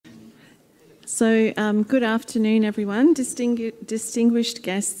Good afternoon, everyone. Distinguished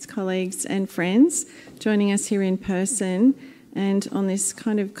guests, colleagues and friends joining us here in person, and on this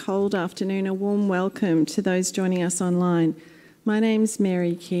kind of cold afternoon, a warm welcome to those joining us online. My name's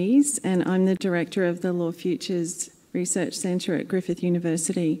Mary Keys, and I'm the Director of the Law Futures Research Centre at Griffith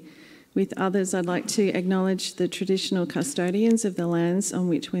University. With others, I'd like to acknowledge the traditional custodians of the lands on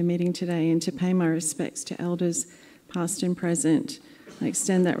which we're meeting today and to pay my respects to elders past and present. I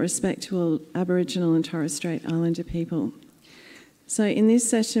extend that respect to all Aboriginal and Torres Strait Islander people. So in this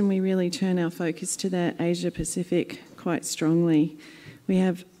session, we really turn our focus to the Asia Pacific quite strongly. We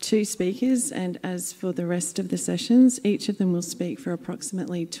have two speakers, and as for the rest of the sessions, each of them will speak for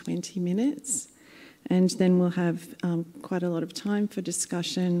approximately 20 minutes, and then we'll have quite a lot of time for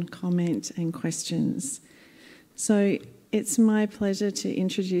discussion, comment and questions. So it's my pleasure to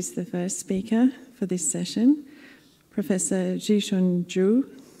introduce the first speaker for this session, Professor Zhixun Zhu.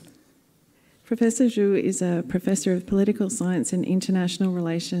 Professor Zhu is a Professor of Political Science and International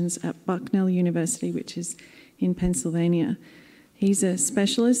Relations at Bucknell University, which is in Pennsylvania. He's a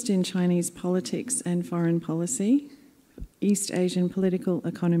specialist in Chinese politics and foreign policy, East Asian political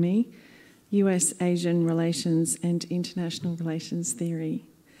economy, US-Asian relations and international relations theory.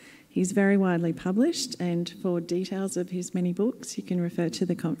 He's very widely published, and for details of his many books, you can refer to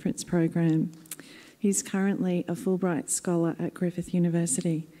the conference program. He's currently a Fulbright Scholar at Griffith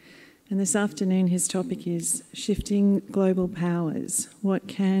University. And this afternoon, his topic is Shifting Global Powers. What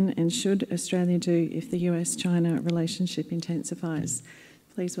can and should Australia do if the US-China relationship intensifies?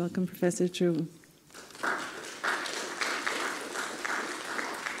 Please welcome Professor Zhu.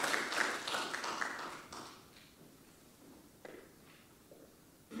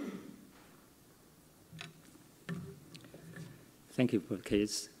 Thank you, Professor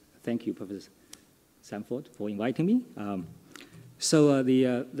Case. Thank you, Professor Sanford, for inviting me.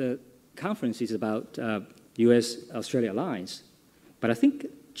 The conference is about US-Australia alliance, but I think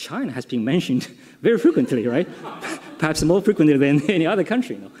China has been mentioned very frequently, right? Perhaps more frequently than any other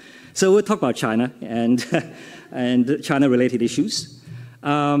country. You know? So we'll talk about China and China-related issues.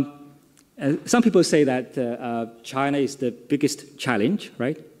 Some people say that China is the biggest challenge,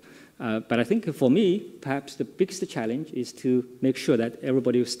 right? But I think for me, perhaps the biggest challenge is to make sure that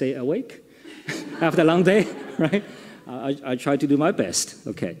everybody will stay awake after a long day, right? I try to do my best,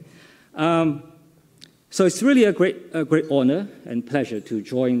 okay. So it's really a great honor and pleasure to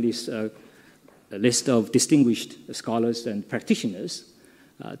join this list of distinguished scholars and practitioners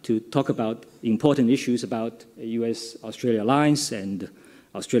to talk about important issues about US-Australia alliance and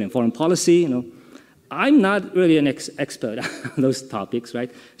Australian foreign policy. You know, I'm not really an expert on those topics,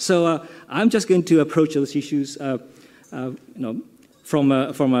 right? So I'm just going to approach those issues, from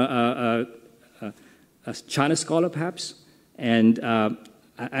a China scholar, perhaps, and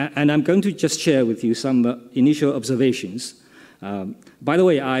I'm going to just share with you some initial observations. By the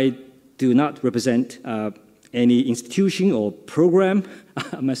way, I do not represent any institution or program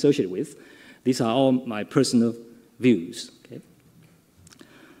I'm associated with. These are all my personal views. Okay?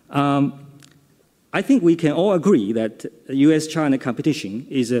 I think we can all agree that US-China competition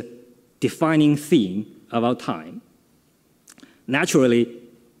is a defining theme of our time. Naturally,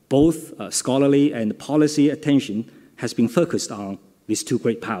 both scholarly and policy attention has been focused on these two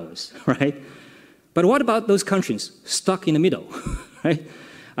great powers, right? But what about those countries stuck in the middle, right?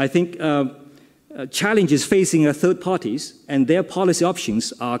 I think challenges facing third parties and their policy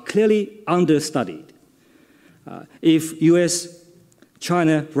options are clearly understudied. If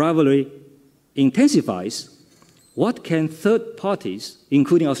US-China rivalry intensifies, what can third parties,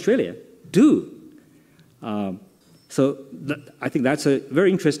 including Australia, do? I think that's a very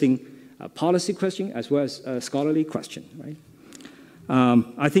interesting policy question as well as a scholarly question, right?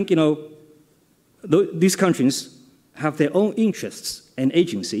 I think, you know, these countries have their own interests and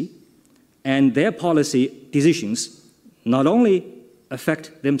agency, and their policy decisions not only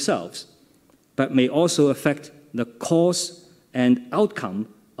affect themselves, but may also affect the course and outcome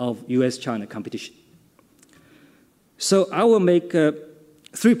of US-China competition. So I will make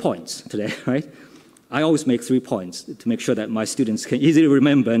 3 points today, right? I always make 3 points to make sure that my students can easily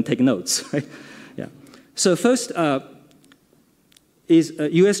remember and take notes, right? Yeah. So first is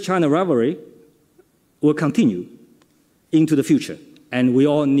US-China rivalry will continue into the future, and we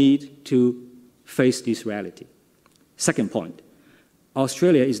all need to face this reality. Second point,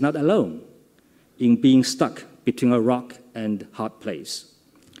 Australia is not alone in being stuck between a rock and hard place.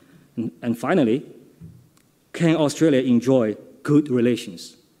 And finally, can Australia enjoy good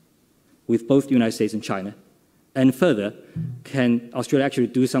relations with both the United States and China? And further, can Australia actually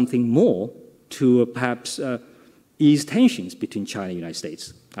do something more to perhaps ease tensions between China and the United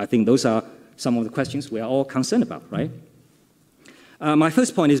States? I think those are some of the questions we are all concerned about, right? My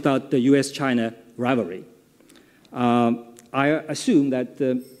first point is about the US-China rivalry. I assume that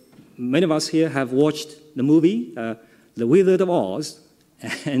many of us here have watched the movie The Wizard of Oz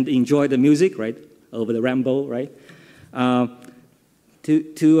and enjoyed the music, right, over the rainbow, right?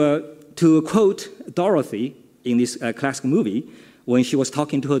 To quote Dorothy in this classic movie, when she was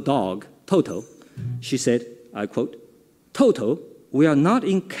talking to her dog, Toto, she said, I quote, "Toto, we are not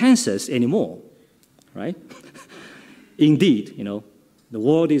in Kansas anymore," right? Indeed, you know, the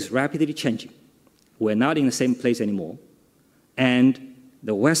world is rapidly changing. We're not in the same place anymore. And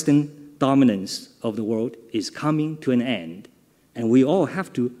the Western dominance of the world is coming to an end, and we all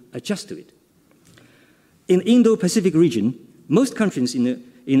have to adjust to it. In the Indo-Pacific region, most countries in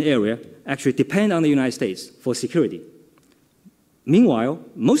the area actually depend on the United States for security. Meanwhile,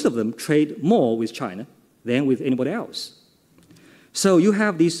 most of them trade more with China than with anybody else. So you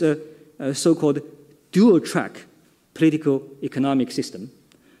have this so-called dual-track political economic system,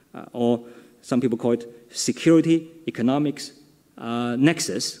 or some people call it security economics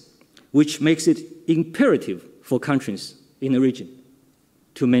nexus, which makes it imperative for countries in the region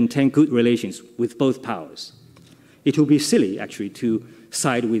to maintain good relations with both powers. It would be silly, actually, to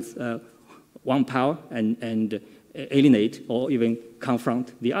side with one power and alienate or even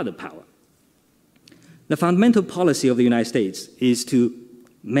confront the other power. The fundamental policy of the United States is to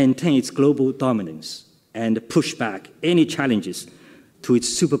maintain its global dominance and push back any challenges to its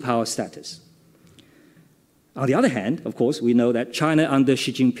superpower status. On the other hand, of course, we know that China under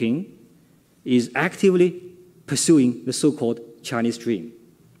Xi Jinping is actively pursuing the so-called Chinese dream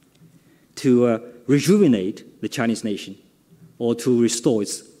to rejuvenate the Chinese nation or to restore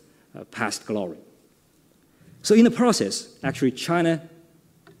its past glory. So in the process, actually, China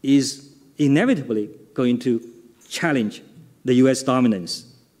is inevitably going to challenge the US dominance.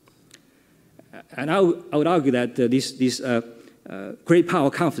 And I would argue that this great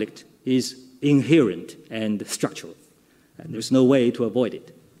power conflict is inherent and structural. And there's no way to avoid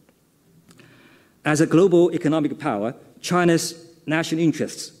it. As a global economic power, China's national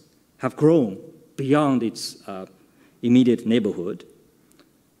interests have grown beyond its immediate neighborhood,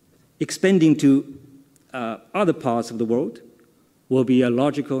 expanding to other parts of the world will be a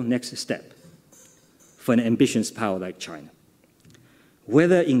logical next step for an ambitious power like China.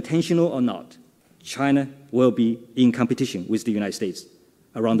 Whether intentional or not, China will be in competition with the United States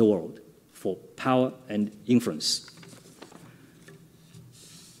around the world for power and influence.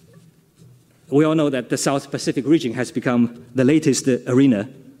 We all know that the South Pacific region has become the latest arena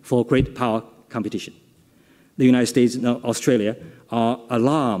for great power competition. The United States and Australia are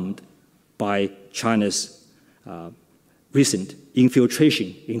alarmed by China's recent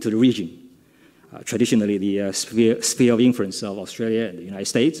infiltration into the region. Traditionally, the sphere of influence of Australia and the United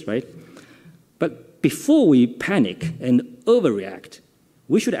States, right? But before we panic and overreact,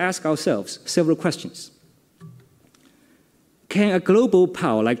 we should ask ourselves several questions. Can a global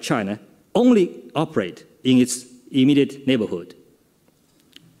power like China only operate in its immediate neighborhood?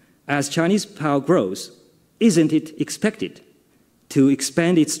 As Chinese power grows, isn't it expected to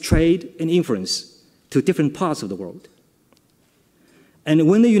expand its trade and influence to different parts of the world? And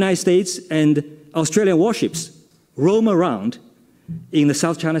when the United States and Australian warships roam around in the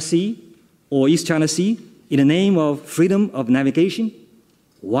South China Sea or East China Sea in the name of freedom of navigation,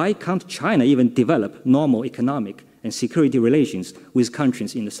 why can't China even develop normal economic and security relations with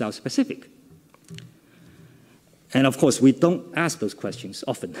countries in the South Pacific? And of course, we don't ask those questions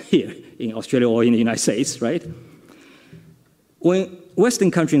often here in Australia or in the United States, right? When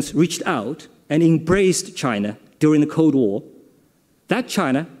Western countries reached out and embraced China during the Cold War, that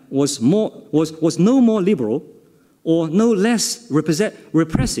China was no more liberal or no less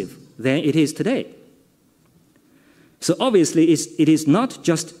repressive than it is today. So obviously, it is not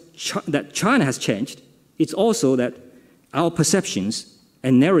just that China has changed, it's also that our perceptions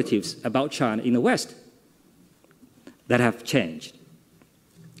and narratives about China in the West that have changed.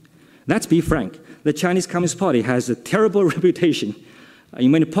 Let's be frank, the Chinese Communist Party has a terrible reputation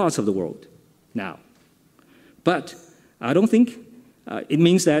in many parts of the world now. But I don't think it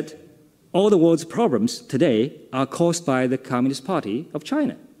means that all the world's problems today are caused by the Communist Party of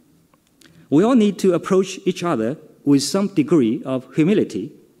China. We all need to approach each other with some degree of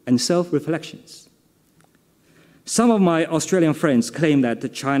humility and self-reflections. Some of my Australian friends claim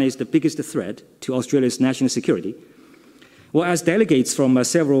that China is the biggest threat to Australia's national security. Well, as delegates from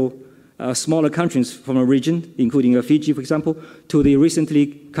several smaller countries from a region, including Fiji, for example, to the recently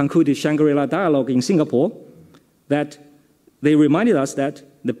concluded Shangri-La Dialogue in Singapore, that they reminded us that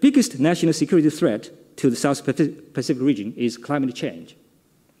the biggest national security threat to the South Pacific region is climate change.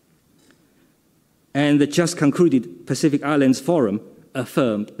 And the just concluded Pacific Islands Forum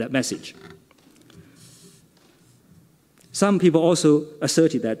affirmed that message. Some people also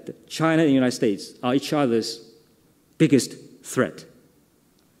asserted that China and the United States are each other's biggest threat.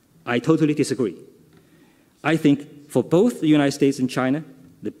 I totally disagree. I think for both the United States and China,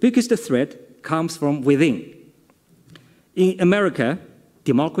 the biggest threat comes from within. In America,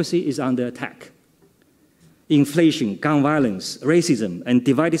 democracy is under attack. Inflation, gun violence, racism, and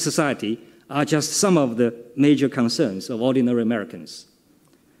divided society are just some of the major concerns of ordinary Americans,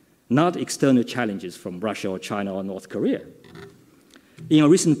 not external challenges from Russia or China or North Korea. In a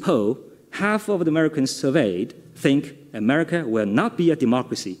recent poll, half of the Americans surveyed think America will not be a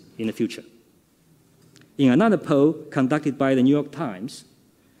democracy in the future. In another poll conducted by the New York Times,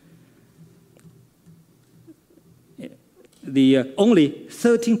 only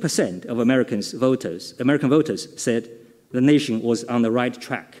 13% of American voters said the nation was on the right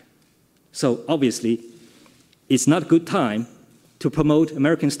track. So obviously, it's not a good time to promote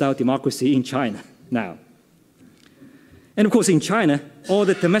American-style democracy in China now. And of course, in China, all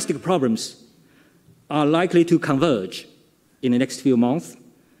the domestic problems are likely to converge in the next few months,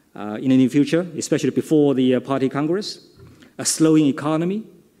 in the near future, especially before the Party Congress, a slowing economy,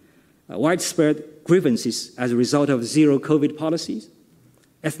 widespread grievances as a result of zero COVID policies,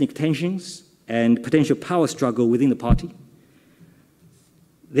 ethnic tensions, and potential power struggle within the party.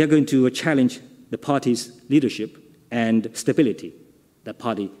 They're going to challenge the party's leadership and stability that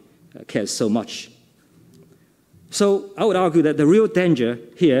party cares so much. So I would argue that the real danger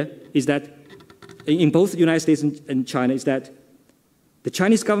here is that in both the United States and China is that the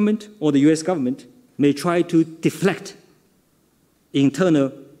Chinese government or the US government may try to deflect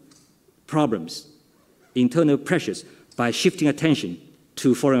internal problems, internal pressures by shifting attention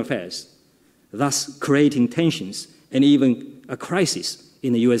to foreign affairs, thus creating tensions and even a crisis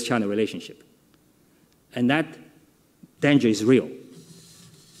in the US-China relationship. And that danger is real.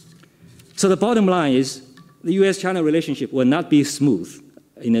 So the bottom line is the US-China relationship will not be smooth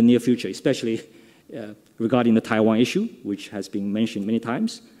in the near future, especially regarding the Taiwan issue, which has been mentioned many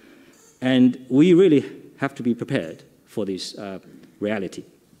times. And we really have to be prepared for this reality.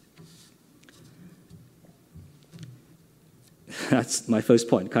 That's my first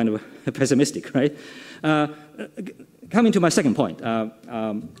point, kind of pessimistic, right? Coming to my second point,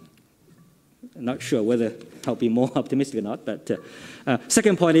 I'm not sure whether I'll be more optimistic or not, but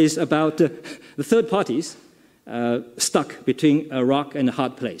second point is about the third parties stuck between a rock and a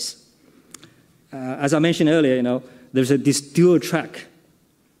hard place. As I mentioned earlier, there's this dual-track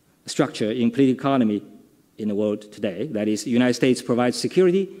structure in political economy in the world today. That is, the United States provides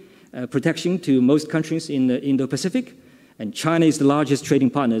security protection to most countries in the Indo-Pacific, and China is the largest trading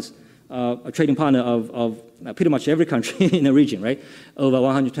partner of pretty much every country in the region, right? Over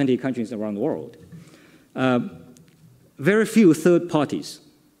 120 countries around the world. Very few third parties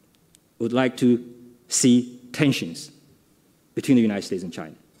would like to see tensions between the United States and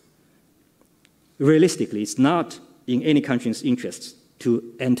China. Realistically, it's not in any country's interests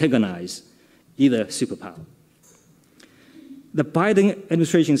to antagonize either superpower. The Biden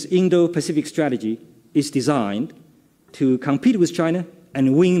administration's Indo-Pacific strategy is designed to compete with China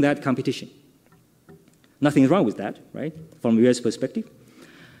and win that competition. Nothing wrong with that, right, from a US perspective.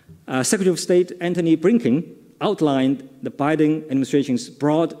 Secretary of State Antony Blinken outlined the Biden administration's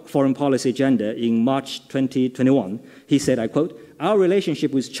broad foreign policy agenda in March 2021. He said, I quote, "Our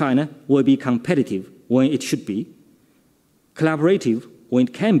relationship with China will be competitive when it should be, collaborative when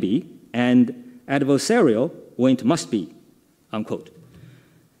it can be, and adversarial when it must be," unquote.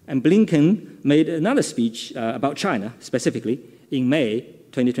 And Blinken made another speech about China, specifically, in May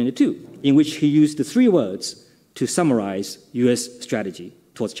 2022, in which he used the three words to summarize US strategy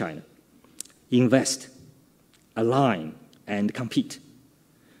towards China: invest, align, and compete,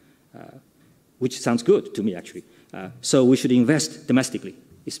 which sounds good to me, actually. So we should invest domestically,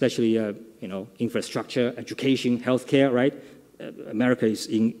 especially infrastructure, education, healthcare, right? America is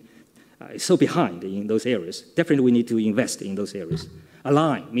so behind in those areas. Definitely we need to invest in those areas.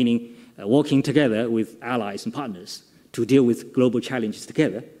 Align, meaning working together with allies and partners to deal with global challenges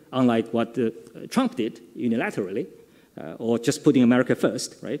together, unlike what Trump did unilaterally, or just putting America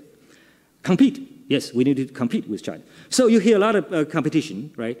first, right? Compete. Yes, we need to compete with China. So you hear a lot of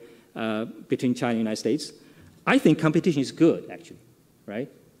competition, right, between China and the United States. I think competition is good, actually, right?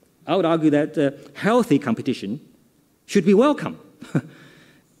 I would argue that healthy competition should be welcome.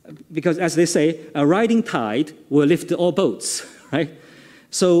 Because as they say, a rising tide will lift all boats, right?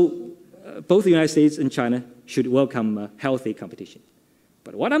 So both the United States and China should welcome healthy competition.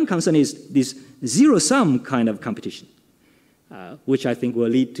 But what I'm concerned is this zero-sum kind of competition, which I think will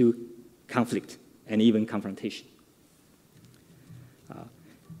lead to conflict and even confrontation.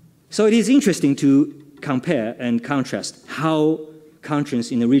 So it is interesting to compare and contrast how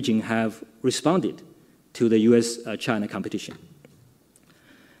countries in the region have responded to the US-China competition.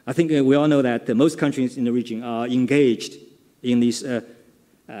 I think we all know that most countries in the region are engaged in these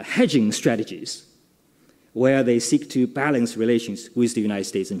hedging strategies where they seek to balance relations with the United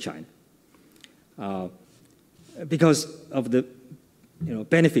States and China because of the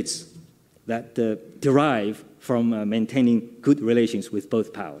benefits that derive from maintaining good relations with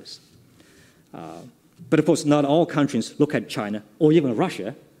both powers. But of course, not all countries look at China or even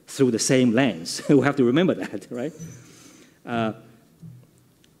Russia through the same lens. We have to remember that, right?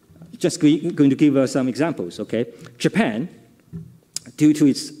 Just going to give some examples, okay? Japan, due to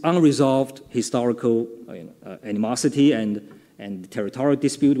its unresolved historical animosity and territorial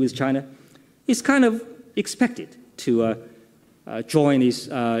dispute with China, is kind of expected to join this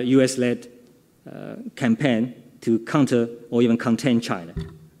US-led campaign to counter or even contain China,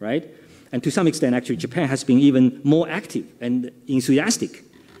 right? And to some extent, actually, Japan has been even more active and enthusiastic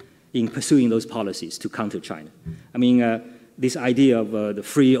in pursuing those policies to counter China. I mean, this idea of the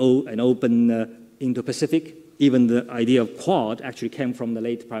free and open Indo-Pacific, even the idea of Quad actually came from the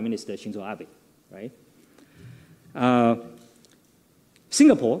late Prime Minister Shinzo Abe, right?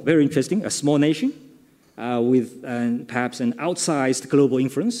 Singapore, very interesting, a small nation with perhaps an outsized global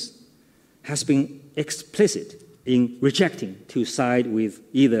influence, has been explicit in rejecting to side with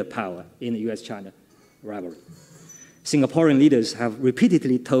either power in the US-China rivalry. Singaporean leaders have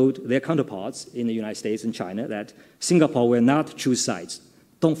repeatedly told their counterparts in the United States and China that Singapore will not choose sides.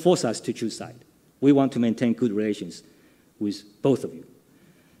 Don't force us to choose sides. We want to maintain good relations with both of you.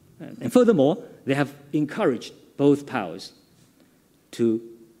 And furthermore, they have encouraged both powers to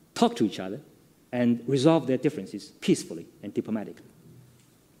talk to each other and resolve their differences peacefully and diplomatically.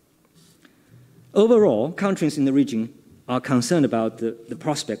 Overall, countries in the region are concerned about the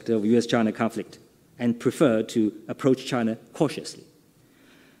prospect of US-China conflict and prefer to approach China cautiously.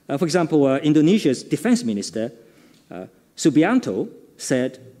 For example, Indonesia's defense minister, Subianto,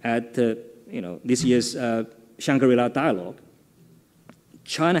 said at this year's Shangri-La Dialogue,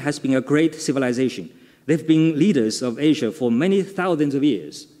 China has been a great civilization. They've been leaders of Asia for many thousands of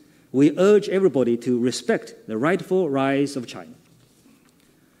years. We urge everybody to respect the rightful rise of China.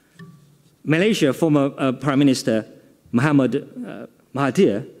 Malaysia former Prime Minister Muhammad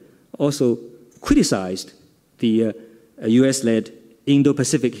Mahathir also criticized the US-led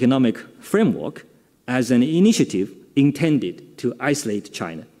Indo-Pacific Economic Framework as an initiative intended to isolate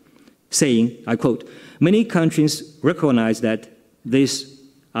China, saying, I quote, "Many countries recognize that this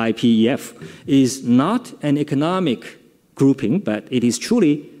IPEF is not an economic grouping, but it is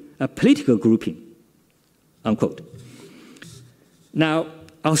truly a political grouping," unquote. Now,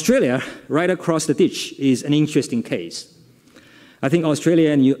 Australia, right across the ditch, is an interesting case. I think Australia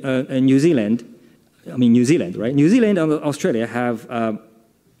and New Zealand, right? New Zealand and Australia have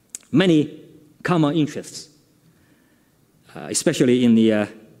many common interests, especially in the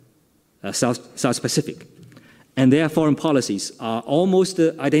South Pacific. And their foreign policies are almost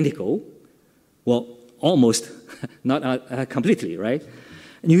identical. Well, almost, not completely, right?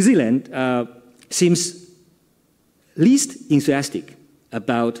 New Zealand seems least enthusiastic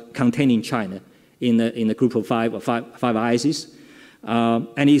about containing China in the group of five ISIS,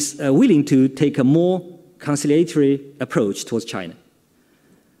 and is willing to take a more conciliatory approach towards China.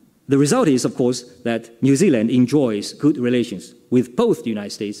 The result is, of course, that New Zealand enjoys good relations with both the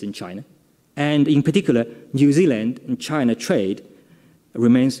United States and China, and in particular, New Zealand and China trade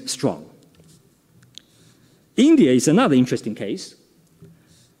remains strong. India is another interesting case.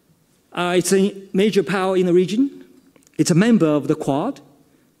 It's a major power in the region. It's a member of the Quad,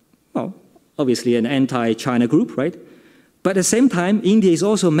 well, obviously an anti-China group, right? But at the same time, India is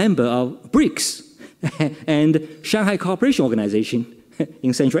also a member of BRICS and Shanghai Cooperation Organization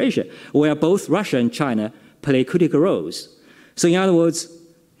in Central Asia, where both Russia and China play critical roles. So in other words,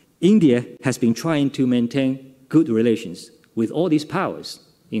 India has been trying to maintain good relations with all these powers,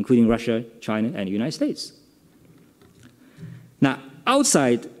 including Russia, China, and the United States. Now,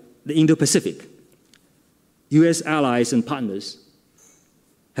 outside the Indo-Pacific, US allies and partners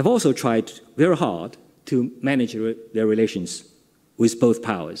have also tried very hard to manage their relations with both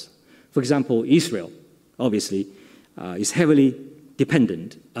powers. For example, Israel, obviously, is heavily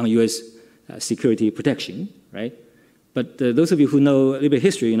dependent on US security protection, right? But those of you who know a little bit of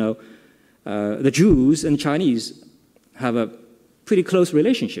history, the Jews and Chinese have a pretty close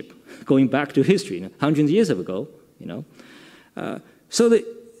relationship going back to history, hundreds of years ago, So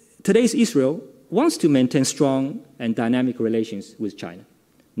today's Israel wants to maintain strong and dynamic relations with China.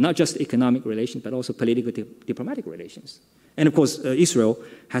 not just economic relations, but also political diplomatic relations. And of course, Israel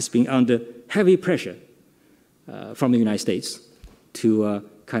has been under heavy pressure from the United States to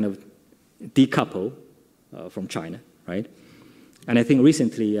kind of decouple from China, right? And I think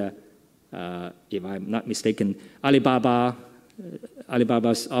recently, if I'm not mistaken, Alibaba's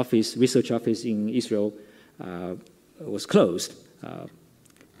office, research office in Israel was closed.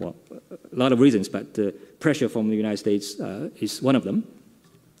 Well, a lot of reasons, but pressure from the United States is one of them.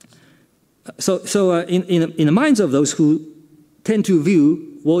 So in the minds of those who tend to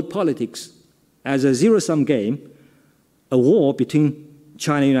view world politics as a zero-sum game, a war between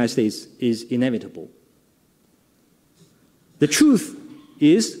China and the United States is inevitable. The truth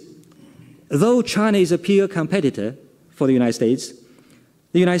is, though China is a peer competitor for the United States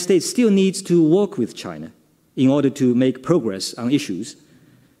still needs to work with China in order to make progress on issues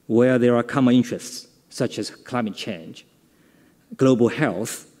where there are common interests, such as climate change, global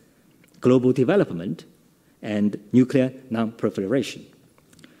health, global development, and nuclear non-proliferation.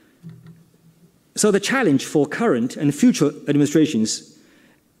 So the challenge for current and future administrations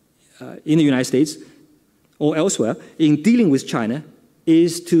in the United States or elsewhere in dealing with China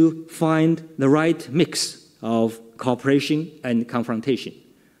is to find the right mix of cooperation and confrontation,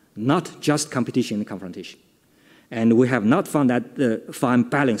 not just competition and confrontation. And we have not found that fine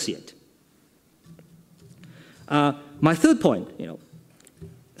balance yet. My third point,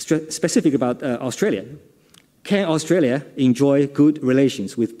 specific about Australia. Can Australia enjoy good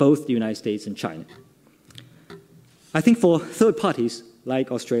relations with both the United States and China? I think for third parties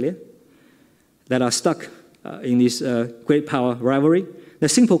like Australia that are stuck in this great power rivalry, the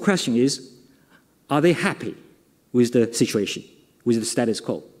simple question is, are they happy with the situation, with the status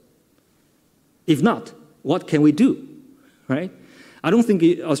quo? If not, what can we do, right? I don't think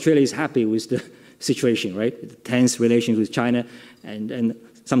Australia is happy with the situation, right? The tense relations with China and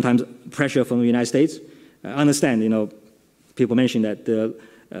sometimes pressure from the United States. I understand, people mention that the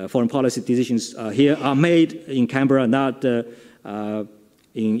foreign policy decisions here are made in Canberra, not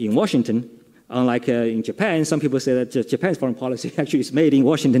in Washington. Unlike in Japan, some people say that Japan's foreign policy actually is made in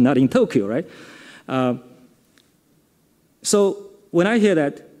Washington, not in Tokyo, right? So when I hear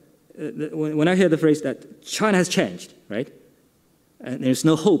that, when I hear the phrase that China has changed, right, and there's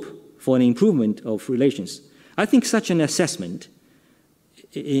no hope for an improvement of relations, I think such an assessment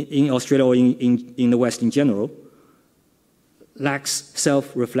in Australia or in the West in general lacks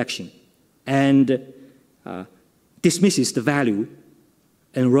self-reflection and dismisses the value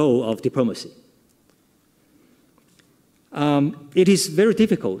and role of diplomacy. It is very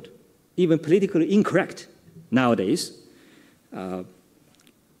difficult, even politically incorrect nowadays,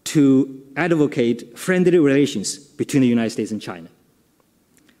 to advocate friendly relations between the United States and China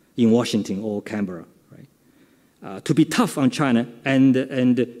in Washington or Canberra. To be tough on China and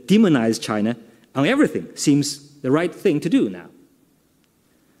demonize China on everything seems the right thing to do now.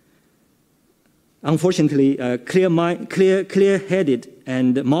 Unfortunately, clear-headed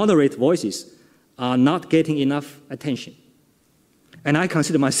and moderate voices are not getting enough attention. And I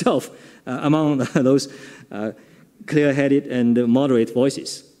consider myself among those clear-headed and moderate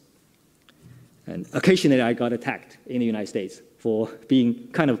voices. And occasionally I got attacked in the United States for being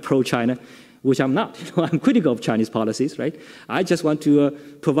kind of pro-China, which I'm not. I'm critical of Chinese policies, right? I just want to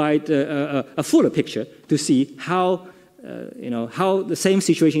provide a fuller picture to see how, how the same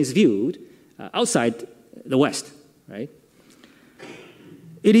situation is viewed outside the West, right?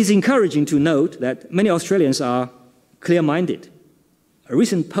 It is encouraging to note that many Australians are clear-minded. A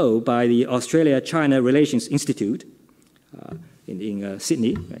recent poll by the Australia-China Relations Institute in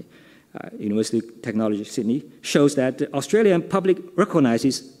Sydney, right? University of Technology, Sydney, shows that the Australian public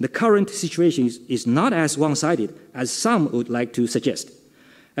recognizes the current situation is not as one-sided as some would like to suggest.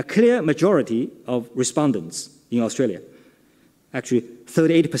 A clear majority of respondents in Australia, actually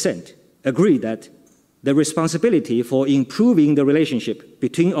 38%, agree that the responsibility for improving the relationship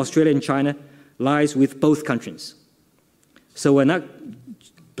between Australia and China lies with both countries. So we're not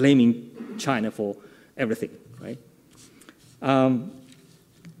blaming China for everything, right?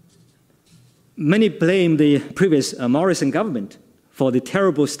 Many blame the previous Morrison government for the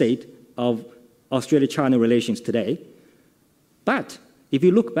terrible state of Australia-China relations today. But if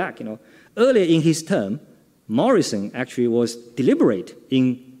you look back, earlier in his term, Morrison actually was deliberate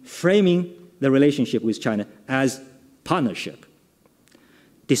in framing the relationship with China as partnership.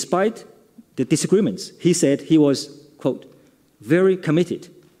 Despite the disagreements, he said he was, quote, very committed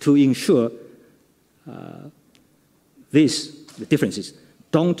to ensure the differences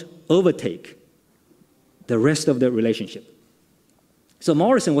don't overtake the rest of the relationship. So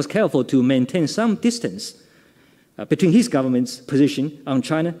Morrison was careful to maintain some distance between his government's position on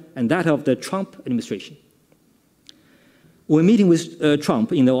China and that of the Trump administration. When meeting with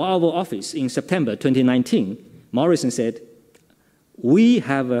Trump in the Oval Office in September 2019, Morrison said, "We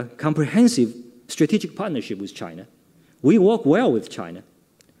have a comprehensive strategic partnership with China. We work well with China.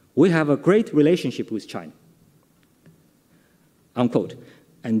 We have a great relationship with China." Unquote.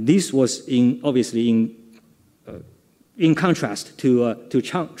 And this was obviously in contrast to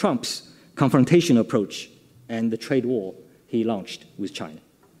Trump's confrontational approach and the trade war he launched with China.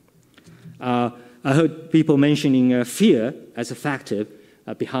 I heard people mentioning fear as a factor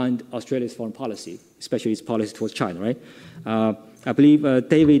behind Australia's foreign policy, especially its policy towards China, right? I believe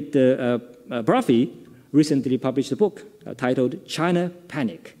David Brophy recently published a book titled China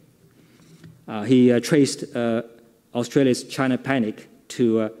Panic. He traced Australia's China panic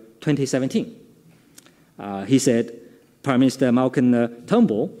to 2017. He said Prime Minister Malcolm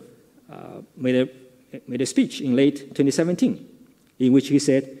Turnbull made a speech in late 2017 in which he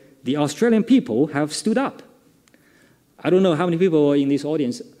said, "The Australian people have stood up." I don't know how many people in this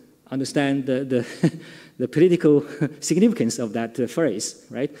audience understand the political significance of that phrase,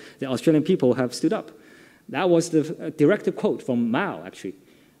 right? The Australian people have stood up. That was the direct quote from Mao, actually.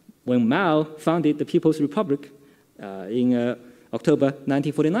 When Mao founded the People's Republic in October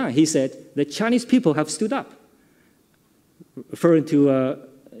 1949, he said, "The Chinese people have stood up," referring to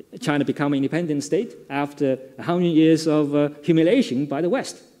China becoming an independent state after 100 years of humiliation by the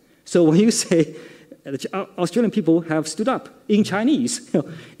West. So when you say the Australian people have stood up in Chinese,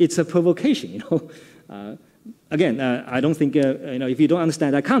 it's a provocation. Again, I don't think if you don't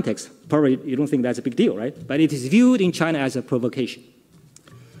understand that context, probably you don't think that's a big deal, right? But it is viewed in China as a provocation.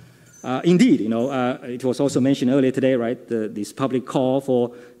 Indeed, it was also mentioned earlier today, right? This public call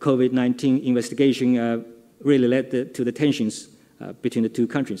for COVID-19 investigation really led to the tensions between the two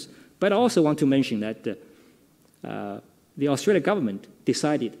countries. But I also want to mention that the Australian government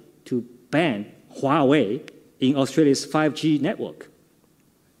decided to ban Huawei in Australia's 5G network.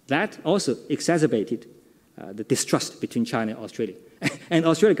 That also exacerbated the distrust between China and Australia. And the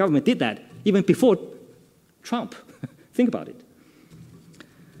Australian government did that even before Trump. Think about it.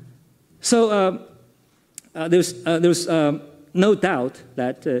 So there's no doubt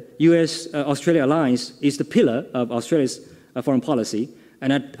that US-Australia alliance is the pillar of Australia's foreign policy,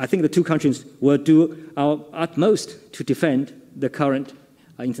 and I think the two countries will do our utmost to defend the current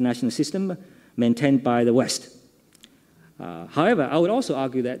international system maintained by the West. However, I would also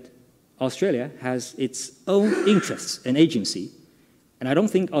argue that Australia has its own interests and agency, and I don't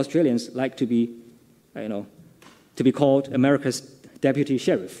think Australians like to be, to be called America's deputy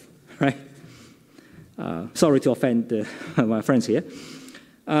sheriff, right? Sorry to offend my friends here.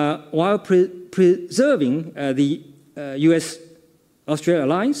 While preserving the US-Australia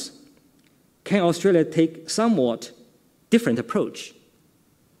alliance, can Australia take somewhat different approach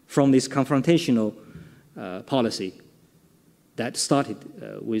from this confrontational policy that started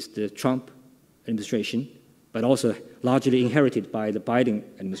with the Trump administration, but also largely inherited by the Biden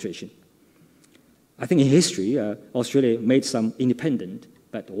administration? I think in history, Australia made some independent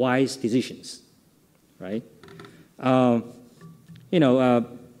but wise decisions, right?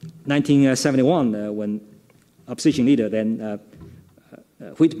 1971, when opposition leader then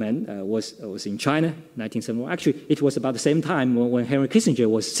Whitman was in China, 1971. Actually, it was about the same time when Henry Kissinger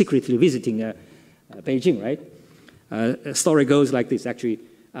was secretly visiting Beijing, right? The story goes like this, actually.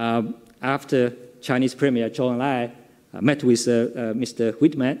 After Chinese Premier Zhou Enlai met with Mr.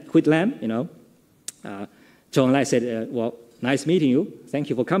 Whitlam, Zhou Enlai said, well, nice meeting you. Thank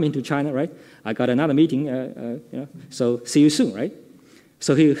you for coming to China, right? I got another meeting, so see you soon, right?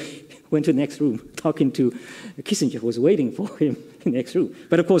 So he went to the next room, talking to Kissinger, who was waiting for him in the next room.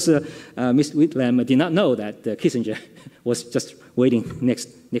 But of course, Mr. Whitlam did not know that Kissinger was just waiting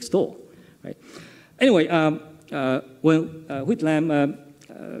next door, right? Anyway, when Whitlam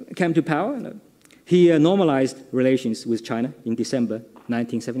came to power, he normalized relations with China in December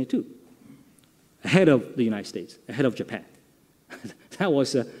 1972, ahead of the United States, ahead of Japan. That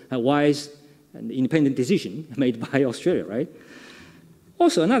was a wise and independent decision made by Australia, right?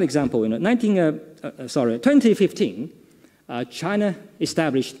 Also, another example, 2015, China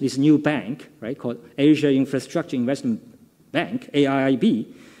established this new bank, right, called Asia Infrastructure Investment Bank, AIIB.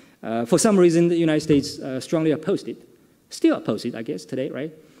 For some reason, the United States strongly opposed it, still opposed it, I guess, today,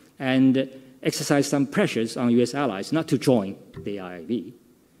 right? And exercised some pressures on US allies not to join the AIIB.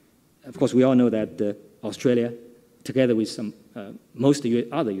 Of course, we all know that Australia, together with most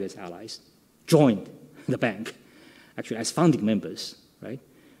other US allies, joined the bank, actually as founding members, right?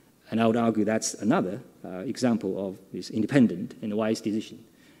 And I would argue that's another example of this independent and wise decision,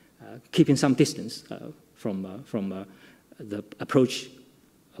 keeping some distance from the approach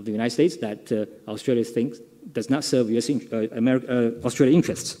of the United States that Australia thinks does not serve Australian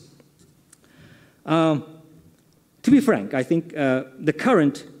interests. To be frank, I think the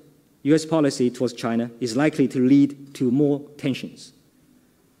current US policy towards China is likely to lead to more tensions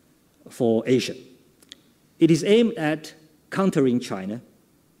for Asia. It is aimed at countering China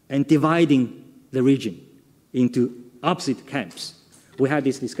and dividing the region into opposite camps. We had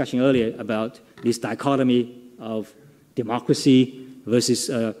this discussion earlier about this dichotomy of democracy versus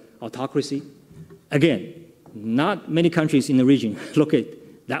autocracy. Again, not many countries in the region look at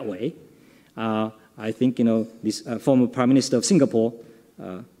it that way. I think this former Prime Minister of Singapore,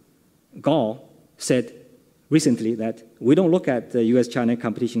 Gall, said recently that we don't look at the US-China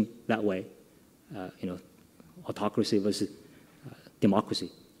competition that way, autocracy versus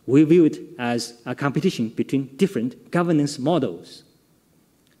democracy. We view it as a competition between different governance models.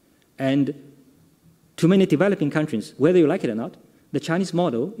 And to many developing countries, whether you like it or not, the Chinese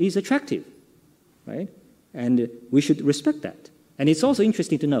model is attractive, right? And we should respect that. And it's also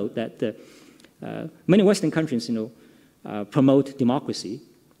interesting to note that many Western countries, promote democracy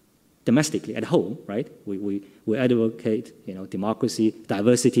domestically at home, right? We advocate, democracy,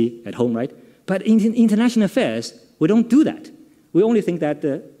 diversity at home, right? But in international affairs, we don't do that. We only think that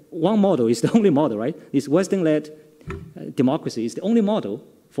one model is the only model, right? This Western-led democracy is the only model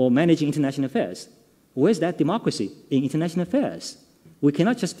for managing international affairs. Where's that democracy in international affairs? We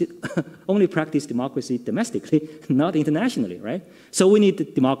cannot just only practice democracy domestically, not internationally, right? So we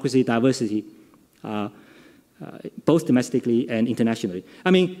need democracy, diversity, both domestically and internationally.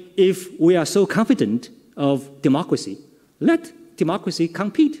 I mean, if we are so confident of democracy, let democracy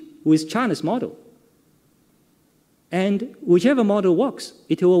compete with China's model. And whichever model works,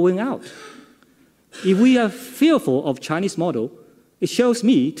 it will win out. If we are fearful of Chinese model, it shows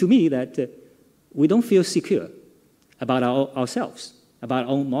to me that we don't feel secure about ourselves, about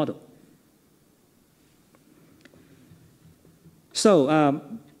our own model. So,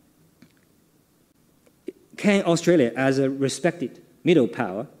 can Australia, as a respected middle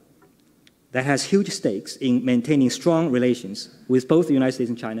power that has huge stakes in maintaining strong relations with both the United States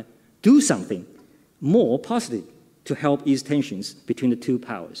and China, do something more positive to help ease tensions between the two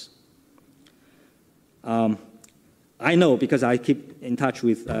powers? I know, because I keep in touch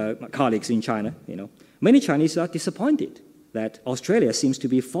with my colleagues in China, many Chinese are disappointed that Australia seems to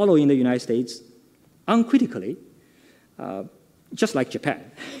be following the United States uncritically, just like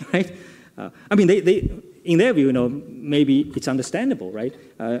Japan, right? I mean, in their view, maybe it's understandable, right?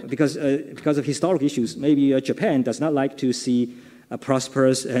 Because of historic issues, maybe Japan does not like to see a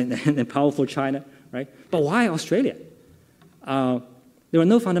prosperous and powerful China, right? But why Australia? There are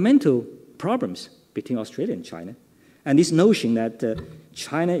no fundamental problems between Australia and China. And this notion that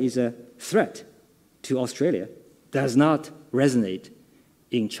China is a threat to Australia does not resonate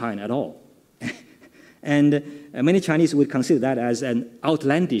in China at all. And many Chinese would consider that as an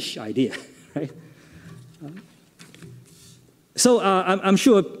outlandish idea, right? So I'm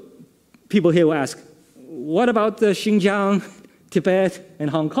sure people here will ask, what about the Xinjiang, Tibet, and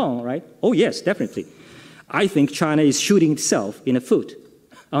Hong Kong, right? Oh, yes, definitely. I think China is shooting itself in the foot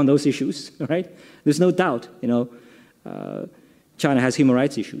on those issues, right? There's no doubt, China has human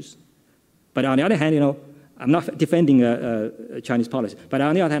rights issues. But on the other hand, I'm not defending Chinese policy. But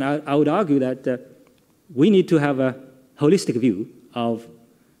on the other hand, I would argue that we need to have a holistic view of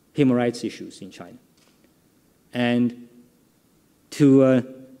human rights issues in China. And to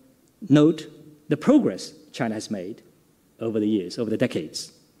note the progress China has made over the years, over the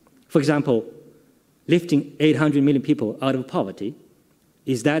decades. For example, lifting 800 million people out of poverty,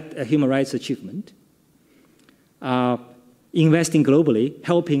 is that a human rights achievement? Investing globally,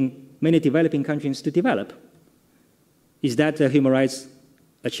 helping many developing countries to develop, is that a human rights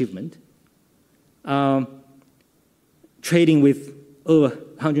achievement? Trading with over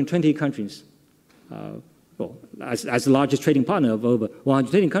 120 countries, as the largest trading partner of over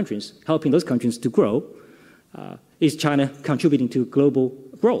 120 countries, helping those countries to grow, is China contributing to global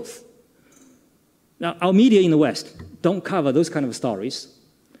growth? Now, our media in the West don't cover those kind of stories,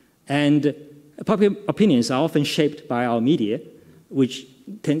 and popular opinions are often shaped by our media, which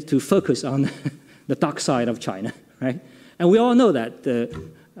tends to focus on the dark side of China, right? And we all know that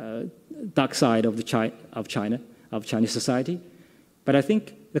the dark side of Chinese society. But I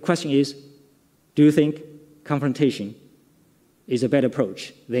think the question is, do you think confrontation is a better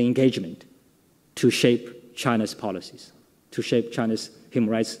approach than engagement to shape China's policies, to shape China's human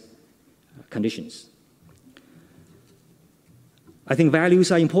rights conditions? I think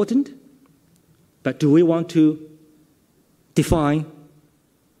values are important, but do we want to define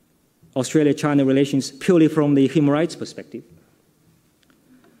Australia-China relations purely from the human rights perspective?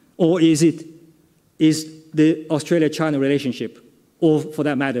 Or is the Australia-China relationship, or for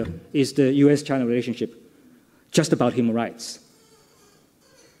that matter, is the US-China relationship just about human rights?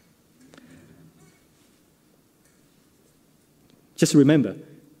 Just remember,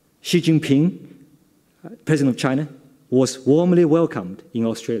 Xi Jinping, President of China, was warmly welcomed in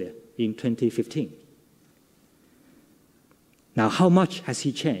Australia in 2015. Now, how much has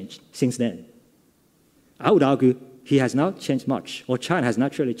he changed since then? I would argue he has not changed much, or China has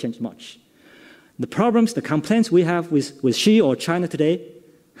not really changed much. The problems, the complaints we have with Xi or China today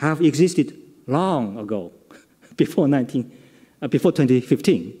have existed long ago, before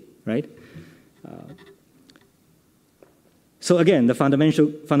 2015, right? So again, the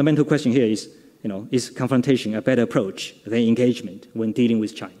fundamental question here is, is confrontation a better approach than engagement when dealing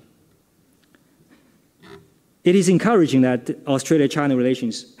with China? It is encouraging that Australia-China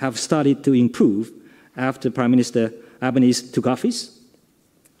relations have started to improve after Prime Minister Albanese took office.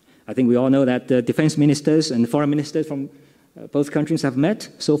 I think we all know that the defense ministers and foreign ministers from both countries have met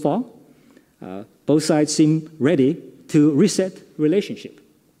so far. Both sides seem ready to reset relationship.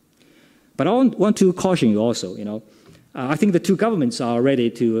 But I want to caution you also, I think the two governments are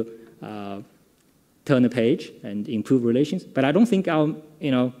ready to turn the page and improve relations, but I don't think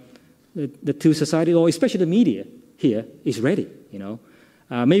the two societies, or especially the media here, is ready.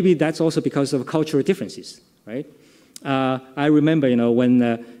 Maybe that's also because of cultural differences, right? I remember,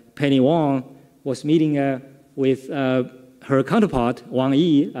 when Penny Wong was meeting with her counterpart Wang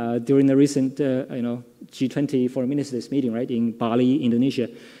Yi during the recent, G20 foreign ministers meeting, right, in Bali, Indonesia.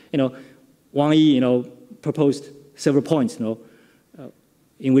 Wang Yi, proposed several points,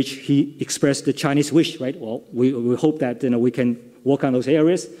 in which he expressed the Chinese wish, right? Well, we hope that we can work on those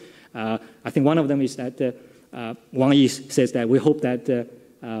areas. I think one of them is that Wang Yi says that we hope that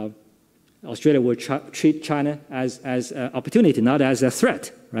Australia will treat China as an opportunity, not as a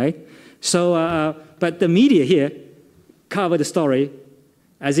threat, right? So, but the media here covered the story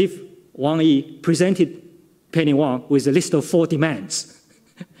as if Wang Yi presented Penny Wong with a list of 4 demands,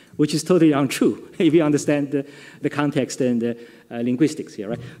 which is totally untrue if you understand the context and the linguistics here,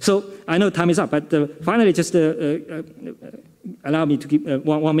 right? So I know time is up, but finally, just allow me to give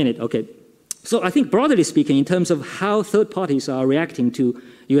 1 minute, okay? So I think broadly speaking, in terms of how third parties are reacting to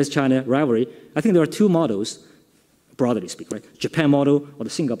US-China rivalry, I think there are 2 models, broadly speaking, right? Japan model or the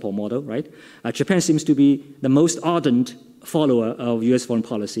Singapore model, right? Japan seems to be the most ardent follower of US foreign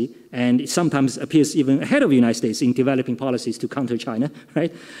policy, and it sometimes appears even ahead of the United States in developing policies to counter China,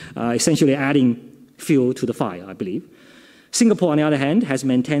 right? Essentially adding fuel to the fire, I believe. Singapore, on the other hand, has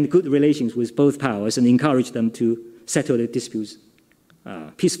maintained good relations with both powers and encouraged them to settle the disputes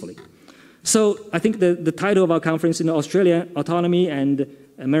peacefully. So I think the title of our conference, Australia, Autonomy and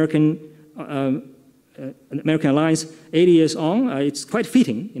American Alliance, 80 years on, it's quite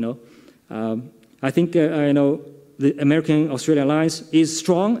fitting, I think, the American-Australia alliance is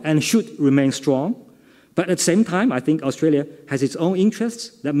strong and should remain strong. But at the same time, I think Australia has its own interests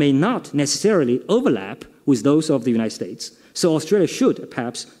that may not necessarily overlap with those of the United States. So Australia should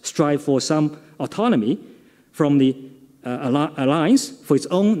perhaps strive for some autonomy from the alliance for its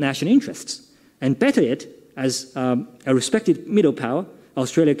own national interests. And better yet, as a respected middle power,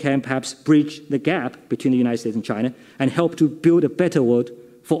 Australia can perhaps bridge the gap between the United States and China and help to build a better world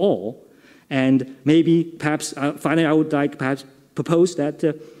for all. And maybe, perhaps, finally, I would like perhaps propose that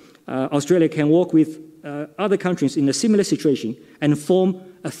Australia can work with other countries in a similar situation and form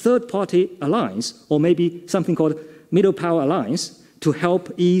a third-party alliance, or maybe something called middle power alliance, to help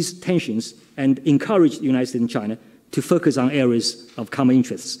ease tensions and encourage the United States and China to focus on areas of common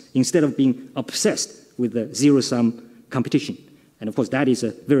interests instead of being obsessed with the zero-sum competition. And of course, that is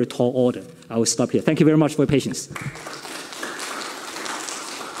a very tall order. I will stop here. Thank you very much for your patience.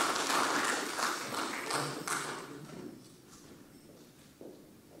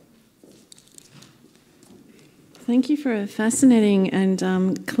 Thank you for a fascinating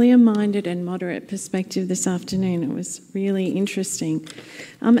and clear-minded and moderate perspective this afternoon. It was really interesting.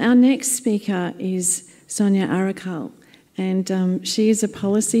 Our next speaker is Sonia Arakal, and she is a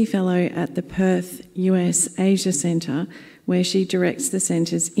policy fellow at the Perth US Asia Centre, where she directs the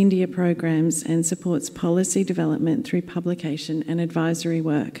centre's India programs and supports policy development through publication and advisory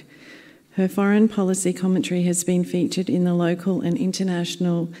work. Her foreign policy commentary has been featured in the local and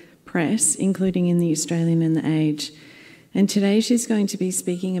international press, including in the Australian and the Age. And today she's going to be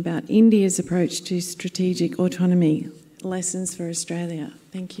speaking about India's approach to strategic autonomy, lessons for Australia.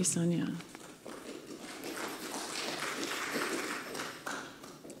 Thank you, Sonia.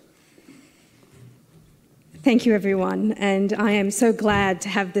 Thank you, everyone, and I am so glad to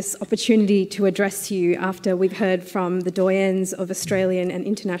have this opportunity to address you after we've heard from the doyens of Australian and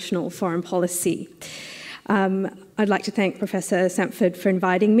international foreign policy. I'd like to thank Professor Sandford for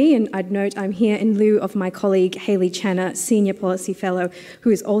inviting me, and I'd note I'm here in lieu of my colleague Hayley Channer, Senior Policy Fellow,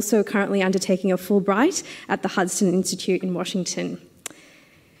 who is also currently undertaking a Fulbright at the Hudson Institute in Washington.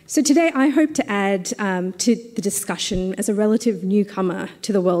 So today I hope to add to the discussion as a relative newcomer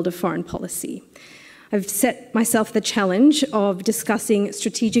to the world of foreign policy. I've set myself the challenge of discussing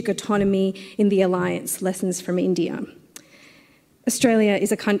strategic autonomy in the alliance, lessons from India. Australia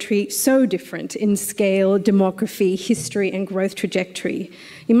is a country so different in scale, demography, history and growth trajectory.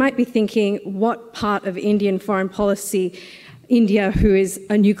 You might be thinking, what part of Indian foreign policy, India, who is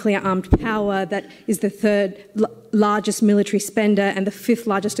a nuclear-armed power that is the third largest military spender and the fifth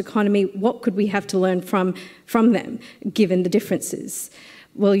largest economy, what could we have to learn from them, given the differences?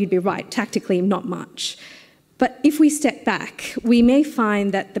 Well, you'd be right, tactically not much. But if we step back, we may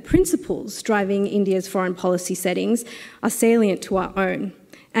find that the principles driving India's foreign policy settings are salient to our own,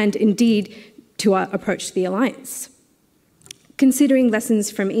 and indeed to our approach to the alliance. Considering lessons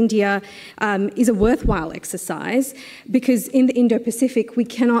from India is a worthwhile exercise because in the Indo-Pacific we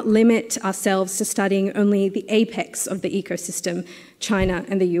cannot limit ourselves to studying only the apex of the ecosystem, China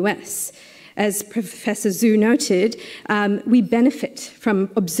and the US. As Professor Zhu noted, we benefit from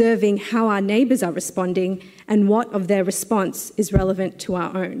observing how our neighbours are responding and what of their response is relevant to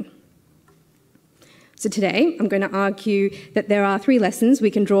our own. So today, I'm going to argue that there are three lessons we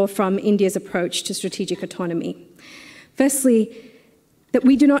can draw from India's approach to strategic autonomy. Firstly, that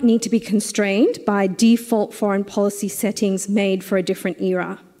we do not need to be constrained by default foreign policy settings made for a different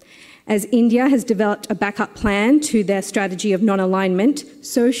era. As India has developed a backup plan to their strategy of non-alignment,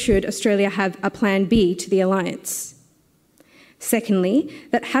 so should Australia have a plan B to the alliance. Secondly,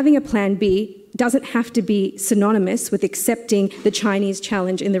 that having a plan B doesn't have to be synonymous with accepting the Chinese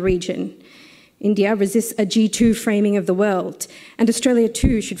challenge in the region. India resists a G2 framing of the world, and Australia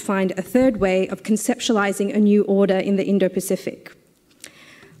too should find a third way of conceptualising a new order in the Indo-Pacific.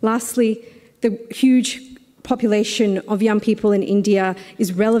 Lastly, the huge population of young people in India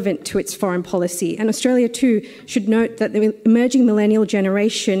is relevant to its foreign policy, and Australia too should note that the emerging millennial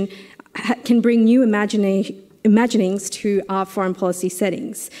generation can bring new imaginings to our foreign policy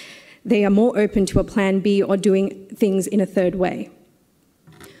settings. They are more open to a plan B or doing things in a third way.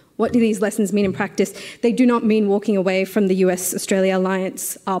 What do these lessons mean in practice? They do not mean walking away from the US-Australia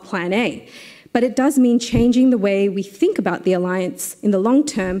alliance, our plan A, but it does mean changing the way we think about the alliance in the long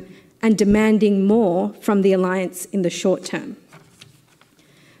term and demanding more from the alliance in the short term.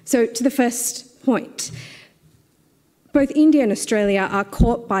 So to the first point, both India and Australia are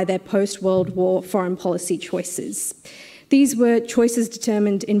caught by their post-World War foreign policy choices. These were choices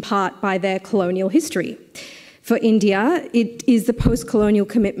determined in part by their colonial history. For India, it is the post-colonial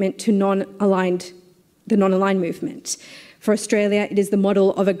commitment to the non-aligned movement. For Australia, it is the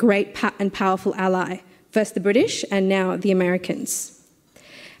model of a great and powerful ally, first the British and now the Americans.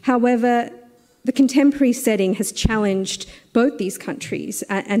 However, the contemporary setting has challenged both these countries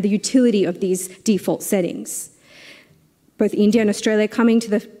and the utility of these default settings. Both India and Australia are coming to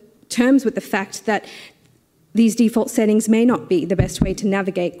the terms with the fact that these default settings may not be the best way to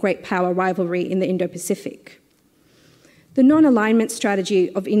navigate great power rivalry in the Indo-Pacific. The non-alignment strategy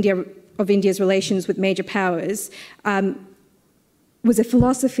of India's relations with major powers was a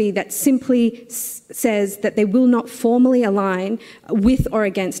philosophy that simply says that they will not formally align with or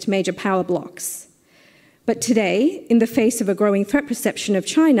against major power blocs. But today, in the face of a growing threat perception of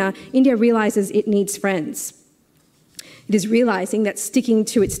China, India realises it needs friends. It is realising that sticking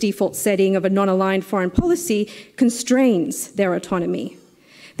to its default setting of a non-aligned foreign policy constrains their autonomy.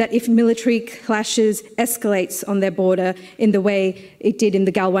 That if military clashes escalates on their border in the way it did in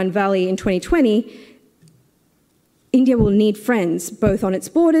the Galwan Valley in 2020, India will need friends both on its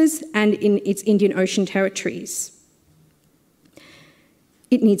borders and in its Indian Ocean territories.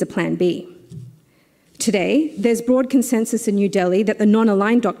 It needs a plan B. Today, there's broad consensus in New Delhi that the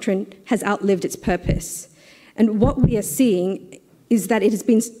non-aligned doctrine has outlived its purpose. And what we are seeing is that it has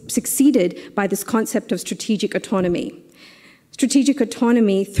been succeeded by this concept of strategic autonomy. Strategic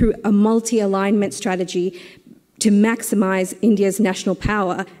autonomy through a multi-alignment strategy to maximise India's national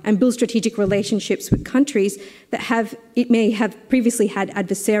power and build strategic relationships with countries that it may have previously had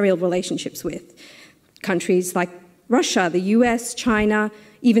adversarial relationships with. Countries like Russia, the US, China,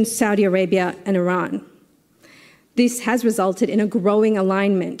 even Saudi Arabia and Iran. This has resulted in a growing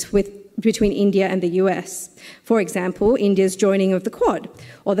alignment between India and the US. For example, India's joining of the Quad,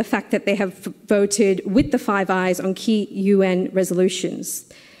 or the fact that they have voted with the Five Eyes on key UN resolutions.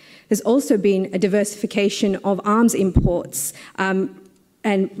 There's also been a diversification of arms imports and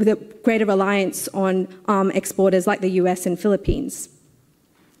with a greater reliance on arms exporters like the US and Philippines.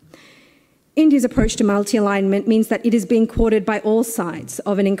 India's approach to multi-alignment means that it is being courted by all sides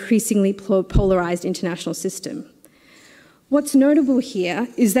of an increasingly polarised international system. What's notable here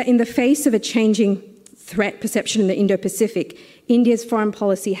is that in the face of a changing threat perception in the Indo-Pacific, India's foreign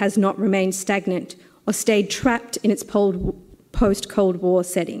policy has not remained stagnant or stayed trapped in its post-Cold War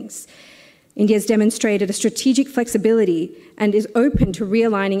settings. India has demonstrated a strategic flexibility and is open to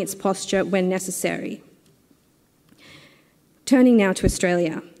realigning its posture when necessary. Turning now to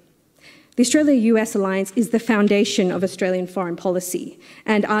Australia. The Australia-US alliance is the foundation of Australian foreign policy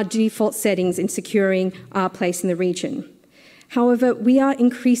and our default settings in securing our place in the region. However, we are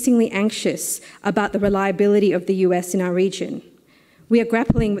increasingly anxious about the reliability of the US in our region. We are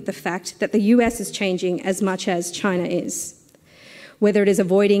grappling with the fact that the US is changing as much as China is. Whether it is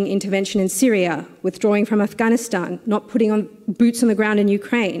avoiding intervention in Syria, withdrawing from Afghanistan, not putting on boots on the ground in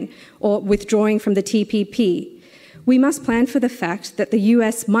Ukraine, or withdrawing from the TPP, we must plan for the fact that the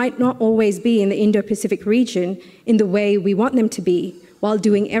US might not always be in the Indo-Pacific region in the way we want them to be, while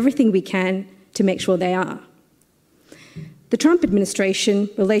doing everything we can to make sure they are. The Trump administration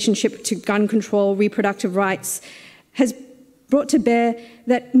relationship to gun control, reproductive rights, has brought to bear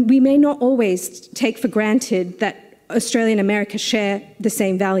that we may not always take for granted that Australia and America share the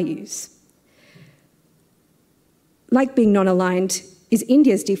same values. Like being non-aligned is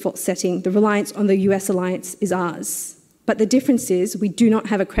India's default setting, the reliance on the US alliance is ours. But the difference is we do not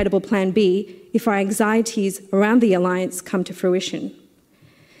have a credible plan B if our anxieties around the alliance come to fruition.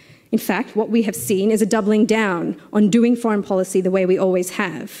 In fact, what we have seen is a doubling down on doing foreign policy the way we always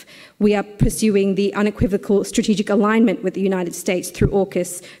have. We are pursuing the unequivocal strategic alignment with the United States through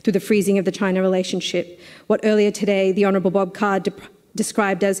AUKUS, through the freezing of the China relationship, what earlier today the Honourable Bob Carr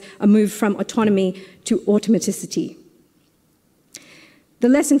described as a move from autonomy to automaticity. The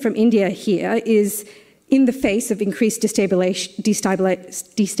lesson from India here is, in the face of increased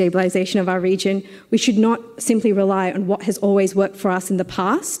destabilisation of our region, we should not simply rely on what has always worked for us in the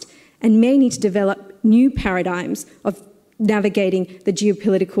past and may need to develop new paradigms of navigating the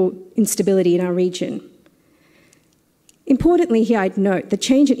geopolitical instability in our region. Importantly here, I'd note the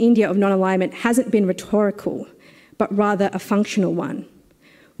change in India of non-alignment hasn't been rhetorical, but rather a functional one.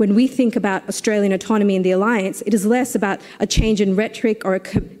 When we think about Australian autonomy in the alliance, it is less about a change in rhetoric or a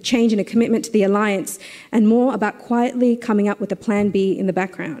change in a commitment to the alliance, and more about quietly coming up with a plan B in the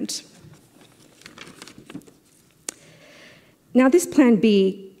background. Now, this plan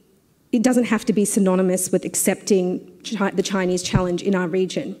B, it doesn't have to be synonymous with accepting the Chinese challenge in our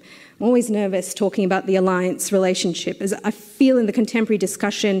region. I'm always nervous talking about the alliance relationship, as I feel in the contemporary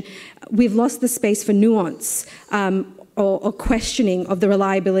discussion we've lost the space for nuance or questioning of the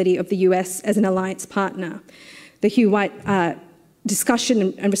reliability of the US as an alliance partner. The Hugh White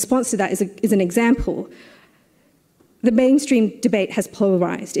discussion and response to that is an example. The mainstream debate has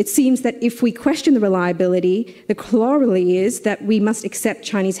polarised. It seems that if we question the reliability, the corollary is that we must accept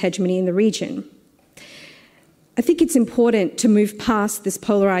Chinese hegemony in the region. I think it's important to move past this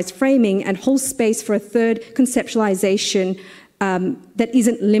polarised framing and hold space for a third conceptualisation that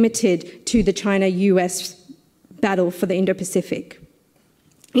isn't limited to the China-US battle for the Indo-Pacific.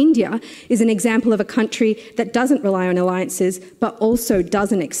 India is an example of a country that doesn't rely on alliances, but also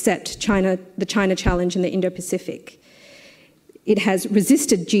doesn't accept the China challenge in the Indo-Pacific. It has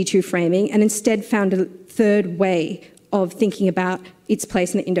resisted G2 framing and instead found a third way of thinking about its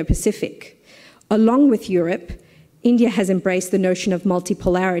place in the Indo-Pacific. Along with Europe, India has embraced the notion of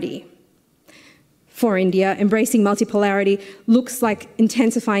multipolarity. For India, embracing multipolarity looks like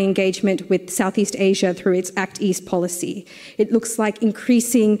intensifying engagement with Southeast Asia through its Act East policy. It looks like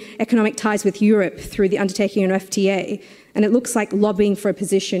increasing economic ties with Europe through the undertaking of an FTA, and it looks like lobbying for a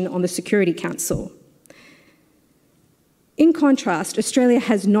position on the Security Council. In contrast, Australia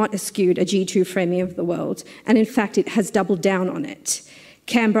has not eschewed a G2 framing of the world, and in fact it has doubled down on it.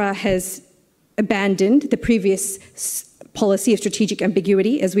 Canberra has abandoned the previous policy of strategic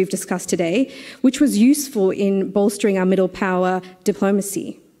ambiguity, as we've discussed today, which was useful in bolstering our middle power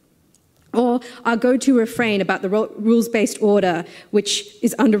diplomacy. Or our go-to refrain about the rules-based order, which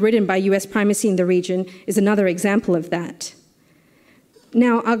is underwritten by US primacy in the region, is another example of that.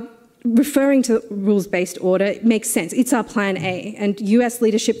 Now, referring to rules-based order makes sense. It's our plan A, and US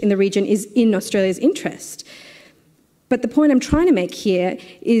leadership in the region is in Australia's interest. But the point I'm trying to make here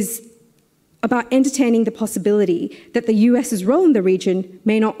is about entertaining the possibility that the US's role in the region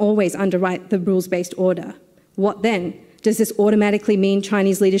may not always underwrite the rules-based order. What then? Does this automatically mean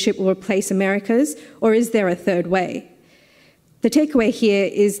Chinese leadership will replace America's, or is there a third way? The takeaway here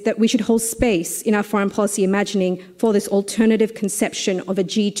is that we should hold space in our foreign policy imagining for this alternative conception of a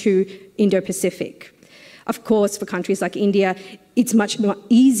G2 Indo-Pacific. Of course, for countries like India, it's much more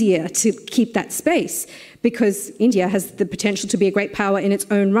easier to keep that space because India has the potential to be a great power in its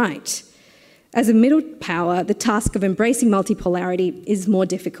own right. As a middle power, the task of embracing multipolarity is more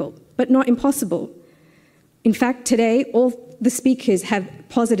difficult, but not impossible. In fact, today, all the speakers have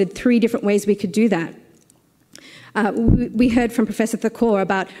posited 3 different ways we could do that. We heard from Professor Thakur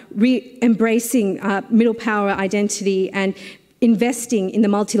about embracing middle power identity and investing in the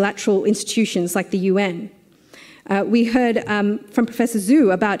multilateral institutions like the UN. We heard from Professor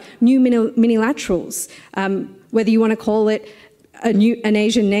Zhu about new minilaterals, whether you want to call it an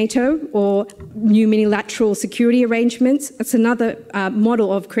Asian NATO or new minilateral security arrangements. It's another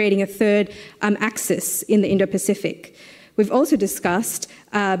model of creating a third axis in the Indo-Pacific. We've also discussed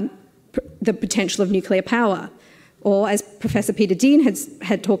the potential of nuclear power, or as Professor Peter Dean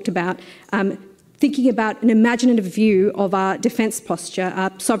had talked about, thinking about an imaginative view of our defence posture,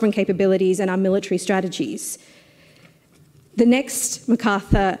 our sovereign capabilities and our military strategies. The next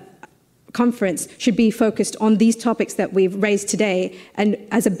MacArthur conference should be focused on these topics that we've raised today and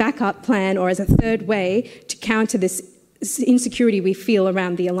as a backup plan or as a third way to counter this insecurity we feel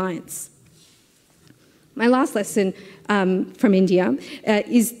around the alliance. My last lesson from India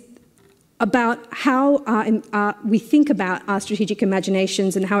is about how we think about our strategic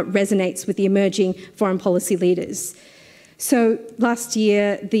imaginations and how it resonates with the emerging foreign policy leaders. So last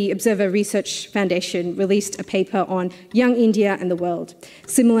year, the Observer Research Foundation released a paper on Young India and the World,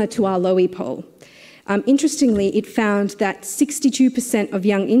 similar to our Lowy poll. Interestingly, it found that 62% of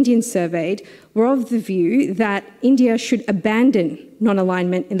young Indians surveyed were of the view that India should abandon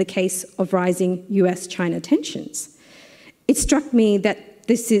non-alignment in the case of rising US-China tensions. It struck me that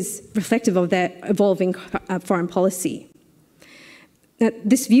this is reflective of their evolving foreign policy. Now,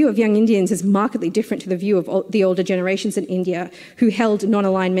 this view of young Indians is markedly different to the view of the older generations in India who held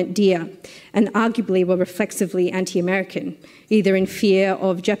non-alignment dear and arguably were reflexively anti-American, either in fear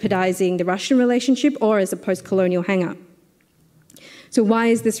of jeopardizing the Russian relationship or as a post-colonial hang-up. So why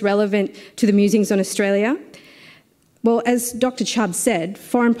is this relevant to the musings on Australia? Well, as Dr. Chubb said,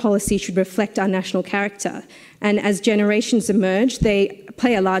 foreign policy should reflect our national character, and as generations emerge, they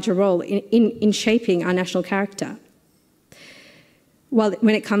play a larger role in shaping our national character. Well,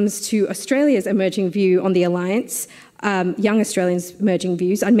 when it comes to Australia's emerging view on the alliance, young Australians' emerging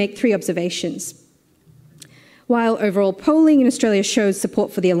views, I'd make 3 observations. While overall polling in Australia shows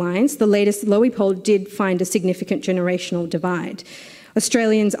support for the alliance, the latest Lowy poll did find a significant generational divide.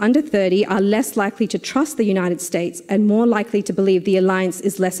 Australians under 30 are less likely to trust the United States and more likely to believe the alliance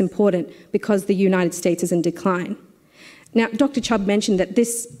is less important because the United States is in decline. Now, Dr. Chubb mentioned that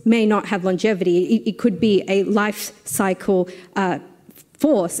this may not have longevity. It could be a life cycle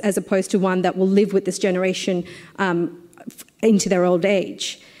force as opposed to one that will live with this generation into their old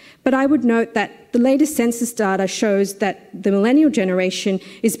age. But I would note that the latest census data shows that the millennial generation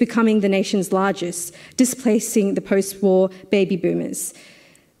is becoming the nation's largest, displacing the post-war baby boomers.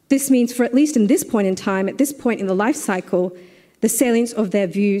 This means for at least in this point in time, at this point in the life cycle, the salience of their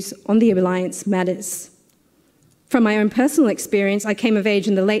views on the alliance matters. From my own personal experience, I came of age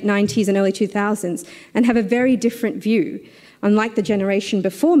in the late 90s and early 2000s and have a very different view. Unlike the generation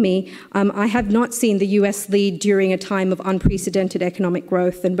before me, I have not seen the US lead during a time of unprecedented economic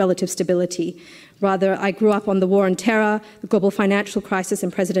growth and relative stability. Rather, I grew up on the war on terror, the global financial crisis,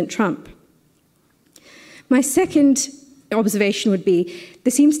 and President Trump. My second observation would be there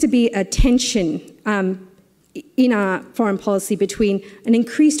seems to be a tension in our foreign policy between an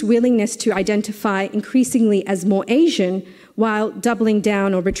increased willingness to identify increasingly as more Asian while doubling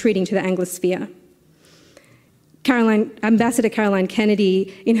down or retreating to the Anglosphere. Ambassador Caroline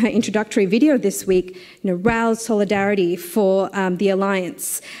Kennedy, in her introductory video this week, roused solidarity for the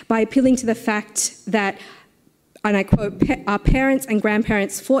alliance by appealing to the fact that, and I quote, our parents and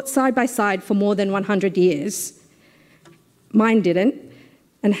grandparents fought side by side for more than 100 years. Mine didn't.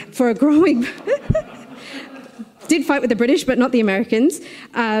 And for a growing... did fight with the British, but not the Americans.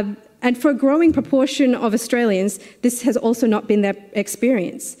 And for a growing proportion of Australians, this has also not been their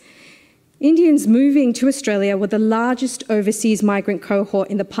experience. Indians moving to Australia were the largest overseas migrant cohort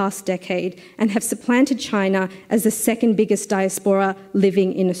in the past decade and have supplanted China as the second biggest diaspora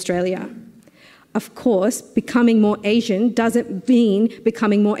living in Australia. Of course, becoming more Asian doesn't mean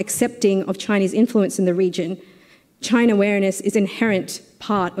becoming more accepting of Chinese influence in the region. China awareness is an inherent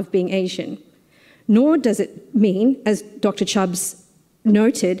part of being Asian. Nor does it mean, as Dr. Chubbs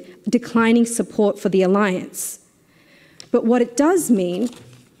noted, declining support for the alliance. But what it does mean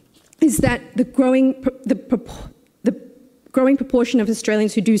is that the growing proportion of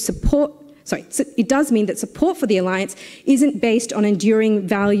Australians who do support, it does mean that support for the alliance isn't based on enduring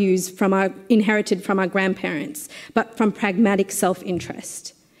values inherited from our grandparents, but from pragmatic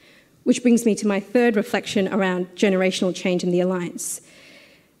self-interest. Which brings me to my third reflection around generational change in the alliance.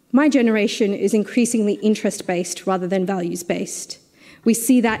 My generation is increasingly interest-based rather than values-based. We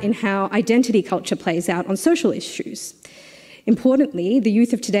see that in how identity culture plays out on social issues. Importantly, the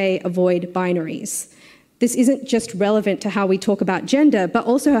youth of today avoid binaries. This isn't just relevant to how we talk about gender, but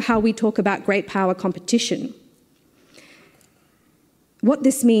also how we talk about great power competition. What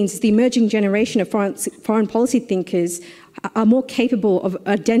this means is the emerging generation of foreign policy thinkers are more capable of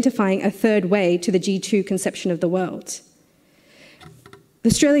identifying a third way to the G2 conception of the world. The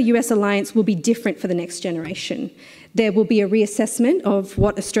Australia-US alliance will be different for the next generation. There will be a reassessment of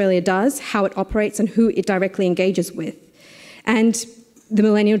what Australia does, how it operates, and who it directly engages with. And the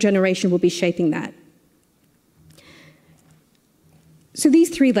millennial generation will be shaping that. So these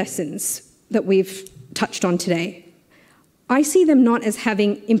three lessons that we've touched on today, I see them not as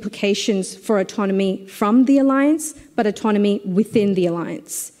having implications for autonomy from the alliance, but autonomy within the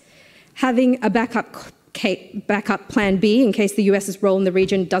alliance. Having a backup plan B in case the US's role in the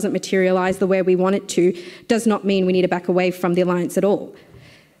region doesn't materialise the way we want it to does not mean we need to back away from the alliance at all.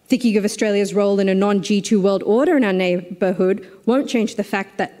 Thinking of Australia's role in a non-G2 world order in our neighbourhood won't change the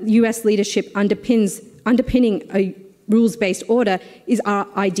fact that US leadership underpinning a rules-based order is our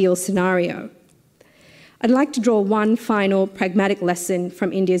ideal scenario. I'd like to draw one final pragmatic lesson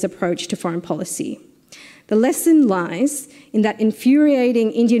from India's approach to foreign policy. The lesson lies in that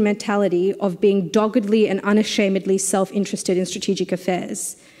infuriating Indian mentality of being doggedly and unashamedly self-interested in strategic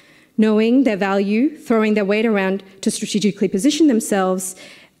affairs, knowing their value, throwing their weight around to strategically position themselves,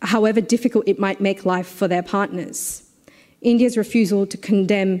 however difficult it might make life for their partners. India's refusal to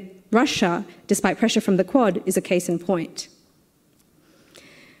condemn Russia, despite pressure from the Quad, is a case in point.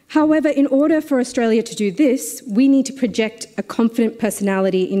 However, in order for Australia to do this, we need to project a confident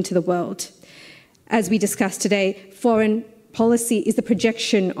personality into the world. As we discussed today, foreign policy is the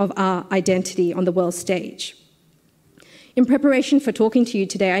projection of our identity on the world stage. In preparation for talking to you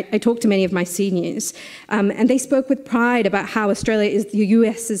today, I talked to many of my seniors, and they spoke with pride about how Australia is the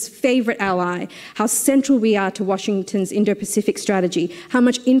US's favourite ally, how central we are to Washington's Indo-Pacific strategy, how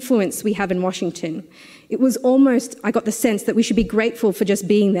much influence we have in Washington. It was almost, I got the sense that we should be grateful for just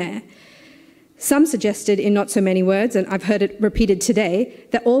being there. Some suggested, in not so many words, and I've heard it repeated today,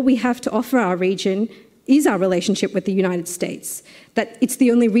 that all we have to offer our region is our relationship with the United States, that it's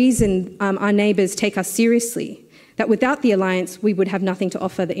the only reason our neighbours take us seriously, that without the alliance, we would have nothing to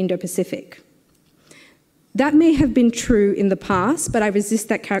offer the Indo-Pacific. That may have been true in the past, but I resist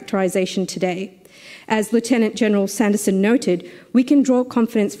that characterisation today. As Lieutenant General Sanderson noted, we can draw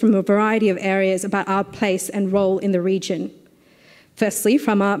confidence from a variety of areas about our place and role in the region. Firstly,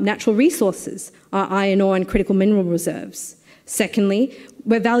 from our natural resources, our iron ore and critical mineral reserves. Secondly,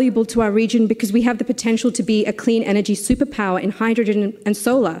 we're valuable to our region because we have the potential to be a clean energy superpower in hydrogen and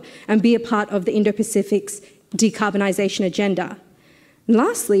solar and be a part of the Indo-Pacific's decarbonisation agenda. And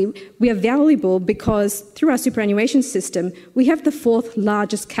lastly, we are valuable because through our superannuation system, we have the fourth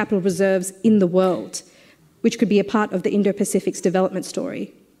largest capital reserves in the world, which could be a part of the Indo-Pacific's development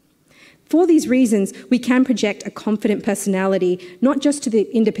story. For these reasons, we can project a confident personality, not just to the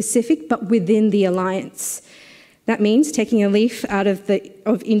Indo-Pacific, but within the alliance. That means taking a leaf out of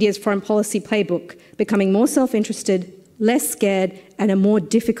India's foreign policy playbook, becoming more self-interested, less scared, and a more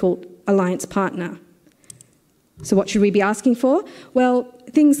difficult alliance partner. So what should we be asking for? Well,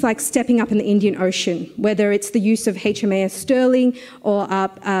 things like stepping up in the Indian Ocean, whether it's the use of HMAS Sterling or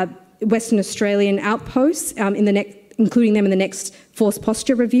Western Australian outposts, including them in the next force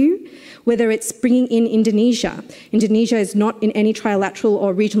posture review, whether it's bringing in Indonesia. Indonesia is not in any trilateral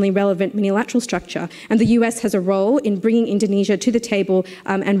or regionally relevant minilateral structure, and the US has a role in bringing Indonesia to the table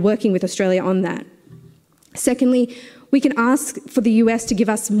and working with Australia on that. Secondly, we can ask for the US to give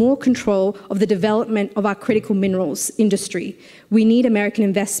us more control of the development of our critical minerals industry. We need American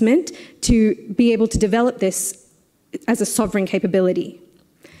investment to be able to develop this as a sovereign capability.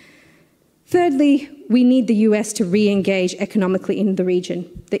 Thirdly, we need the US to re-engage economically in the region.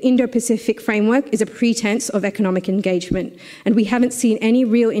 The Indo-Pacific framework is a pretense of economic engagement, and we haven't seen any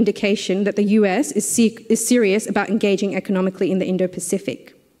real indication that the US is serious about engaging economically in the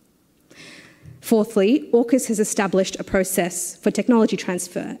Indo-Pacific. Fourthly, AUKUS has established a process for technology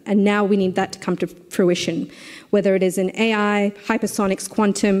transfer, and now we need that to come to fruition. Whether it is in AI, hypersonics,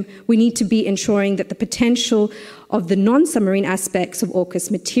 quantum, we need to be ensuring that the potential of the non-submarine aspects of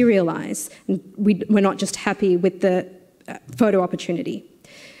AUKUS materialise. And we're not just happy with the photo opportunity.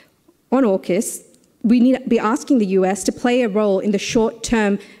 On AUKUS, we need to be asking the US to play a role in the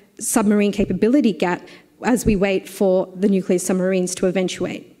short-term submarine capability gap as we wait for the nuclear submarines to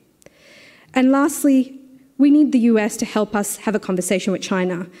eventuate. And lastly, we need the US to help us have a conversation with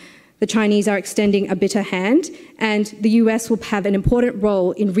China. The Chinese are extending a bitter hand, and the US will have an important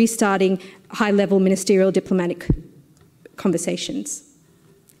role in restarting high-level ministerial diplomatic conversations.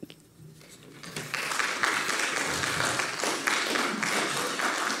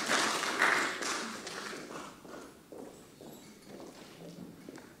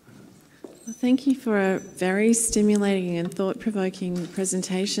 Well, thank you for a very stimulating and thought-provoking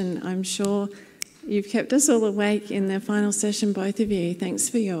presentation. I'm sure you've kept us all awake in the final session, both of you. Thanks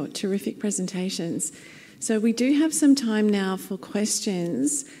for your terrific presentations. So we do have some time now for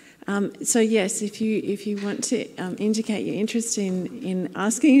questions. So yes, if you want to indicate your interest in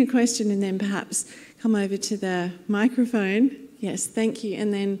asking a question and then perhaps come over to the microphone. Yes, thank you.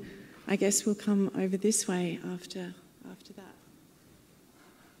 And then I guess we'll come over this way after that.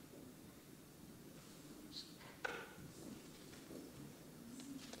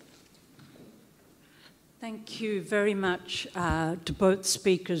 Thank you very much to both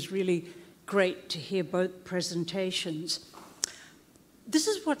speakers. Really great to hear both presentations. This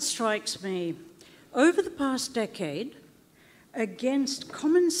is what strikes me. Over the past decade, against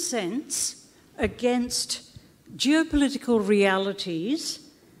common sense, against geopolitical realities,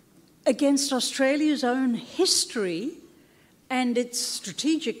 against Australia's own history and its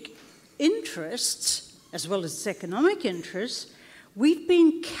strategic interests, as well as its economic interests, we've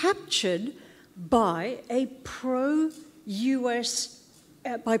been captured by pro-US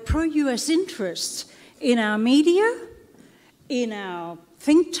interests in our media, in our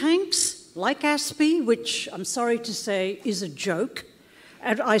think tanks like ASPI, which I'm sorry to say is a joke.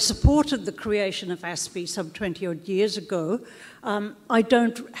 And I supported the creation of ASPI some 20-odd years ago. I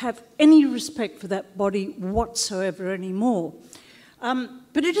don't have any respect for that body whatsoever anymore.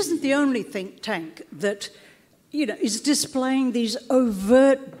 But it isn't the only think tank that is displaying these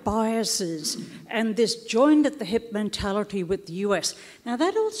overt biases and this joined at the hip mentality with the US. Now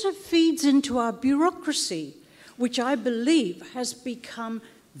that also feeds into our bureaucracy, which I believe has become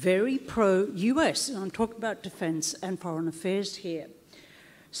very pro-US. And I'm talking about defense and foreign affairs here.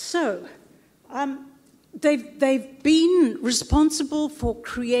 So they've been responsible for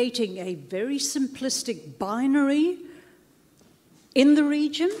creating a very simplistic binary in the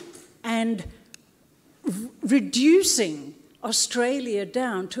region and reducing Australia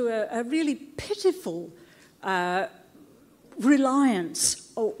down to a really pitiful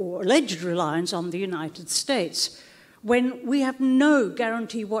reliance or alleged reliance on the United States, when we have no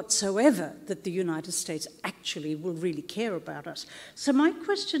guarantee whatsoever that the United States actually will really care about us. So my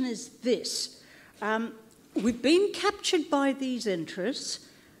question is this. We've been captured by these interests.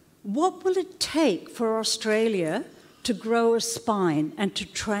 What will it take for Australia to grow a spine and to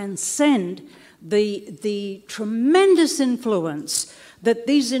transcend the tremendous influence that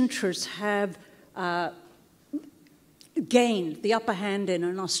these interests have gained the upper hand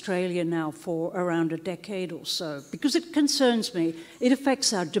in Australia now for around a decade or so? Because it concerns me. It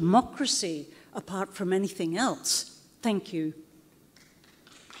affects our democracy apart from anything else. Thank you.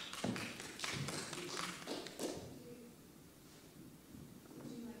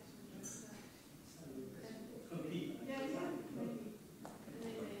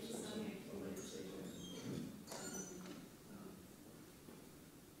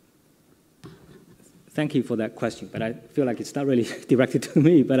 Thank you for that question, but I feel like it's not really directed to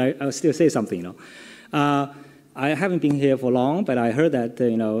me, but I'll still say something, I haven't been here for long, but I heard that,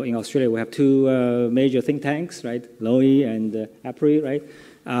 in Australia we have two major think tanks, right? Lowy and APRI, right?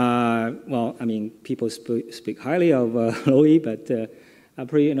 Well, I mean, people speak highly of Lowy, but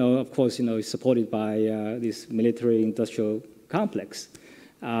APRI, of course, is supported by this military-industrial complex.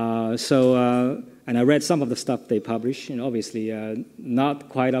 And I read some of the stuff they publish, and obviously not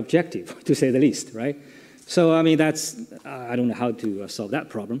quite objective, to say the least, right? So, I mean, I don't know how to solve that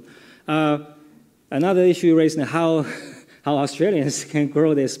problem. Another issue you raised is how Australians can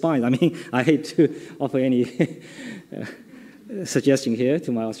grow their spines. I mean, I hate to offer any suggestion here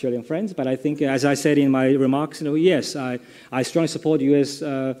to my Australian friends, but I think, as I said in my remarks, yes, I strongly support U.S.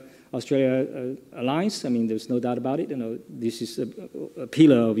 Australia alliance. I mean, there's no doubt about it. This is a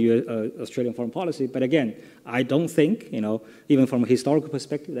pillar of Australian foreign policy. But again, I don't think, even from a historical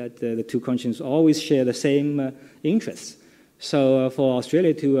perspective, that the two countries always share the same interests. So for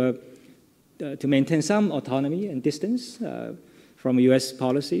Australia to maintain some autonomy and distance from U.S.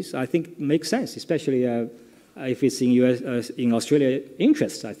 policies, I think makes sense, especially if it's in Australia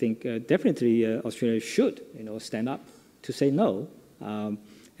interests. I think definitely Australia should, stand up to say no.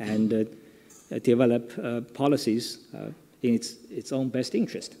 And develop policies in its own best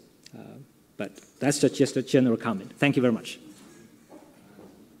interest. But that's just a general comment. Thank you very much.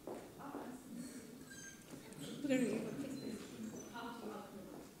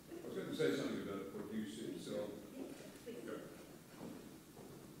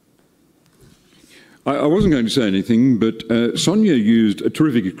 I wasn't going to say anything, but Sonia used a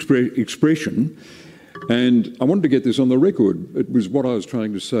terrific expression, and I wanted to get this on the record. It was what I was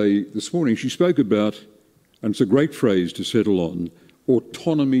trying to say this morning. She spoke about, and it's a great phrase to settle on,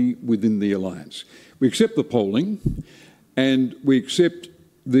 autonomy within the alliance. We accept the polling, and we accept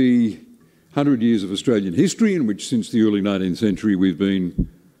the 100 years of Australian history in which since the early 19th century we've been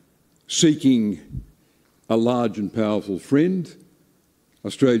seeking a large and powerful friend.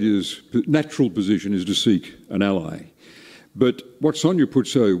 Australia's natural position is to seek an ally. But what Sonia put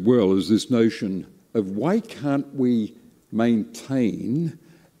so well is this notion of why can't we maintain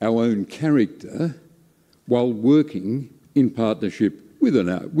our own character while working in partnership with an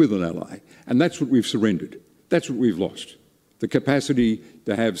ally? And that's what we've surrendered. That's what we've lost. The capacity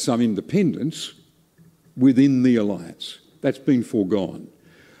to have some independence within the alliance. That's been foregone.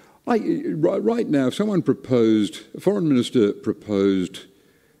 Right now, if someone proposed, a foreign minister proposed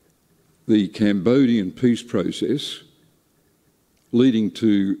the Cambodian peace process leading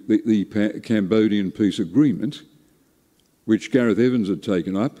to the Cambodian peace agreement, which Gareth Evans had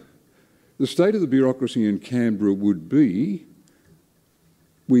taken up, the state of the bureaucracy in Canberra would be,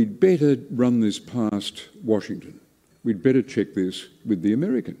 we'd better run this past Washington. We'd better check this with the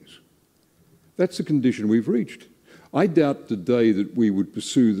Americans. That's the condition we've reached. I doubt today that we would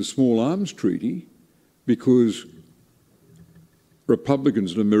pursue the Small Arms Treaty because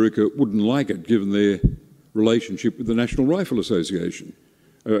Republicans in America wouldn't like it, given their relationship with the National Rifle Association.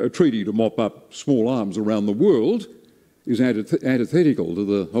 A treaty to mop up small arms around the world is antithetical to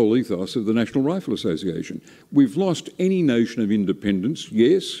the whole ethos of the National Rifle Association. We've lost any notion of independence,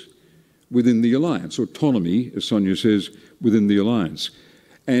 yes, within the alliance, autonomy, as Sonia says, within the alliance.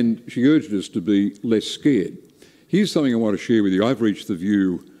 And she urged us to be less scared. Here's something I want to share with you. I've reached the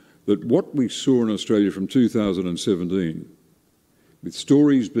view that what we saw in Australia from 2017, with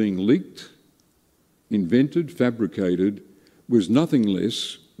stories being leaked, invented, fabricated, was nothing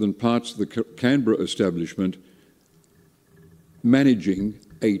less than parts of the Canberra establishment managing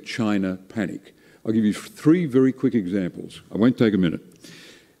a China panic. I'll give you three very quick examples. I won't take a minute.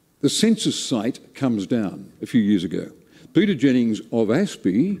 The census site comes down a few years ago. Peter Jennings of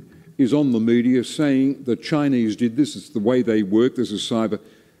ASPI is on the media saying the Chinese did this, it's the way they work, this is cyber.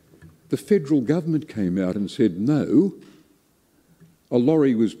 The federal government came out and said no. A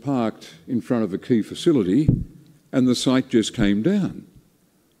lorry was parked in front of a key facility and the site just came down.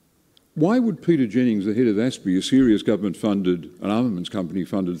 Why would Peter Jennings, the head of ASPI, a serious government-funded, an armaments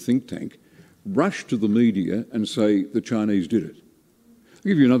company-funded think tank, rush to the media and say the Chinese did it? I'll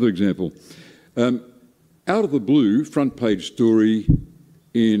give you another example. Out of the blue, front page story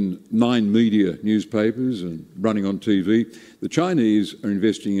in 9 media newspapers and running on TV, the Chinese are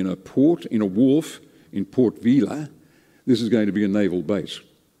investing in a port, in a wharf in Port Vila. This is going to be a naval base.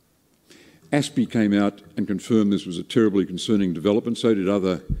 ASPI came out and confirmed this was a terribly concerning development. So did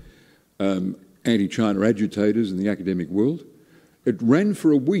other anti-China agitators in the academic world. It ran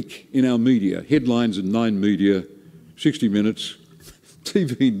for a week in our media, headlines in 9 media, 60 Minutes,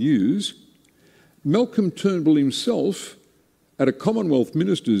 TV News. Malcolm Turnbull himself, at a Commonwealth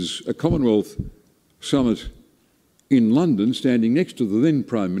summit in London, standing next to the then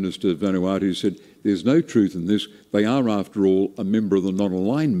Prime Minister Vanuatu, said, there's no truth in this. They are, after all, a member of the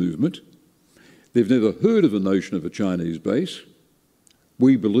non-aligned movement. They've never heard of a notion of a Chinese base.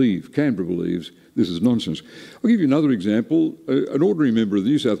 We believe, Canberra believes, this is nonsense. I'll give you another example. An ordinary member of the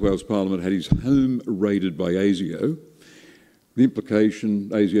New South Wales Parliament had his home raided by ASIO. The implication,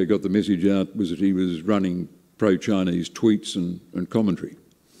 ASIO got the message out, was that he was running pro-Chinese tweets and commentary.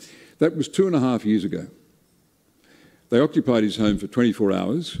 That was 2.5 years ago. They occupied his home for 24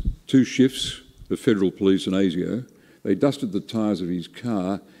 hours, 2 shifts of federal police and ASIO. They dusted the tyres of his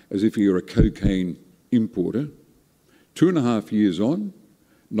car as if he were a cocaine importer. 2.5 years on,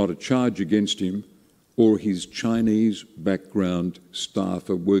 not a charge against him or his Chinese background staff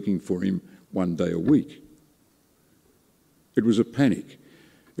are working for him 1 day a week. It was a panic.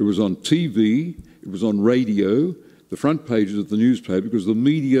 It was on TV, it was on radio, the front pages of the newspaper, because the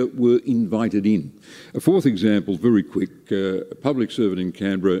media were invited in. A fourth example, very quick, a public servant in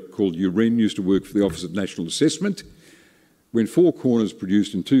Canberra called Uren used to work for the Office of National Assessment. When Four Corners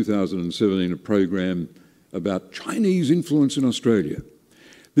produced in 2017 a program about Chinese influence in Australia,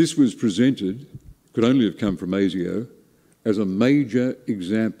 this was presented, could only have come from ASIO, as a major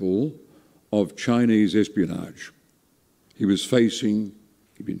example of Chinese espionage. He'd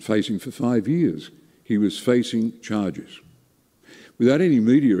been facing for 5 years, he was facing charges. Without any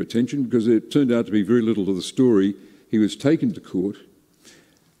media attention, because it turned out to be very little to the story, he was taken to court.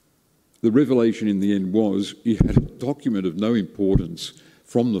 The revelation in the end was he had a document of no importance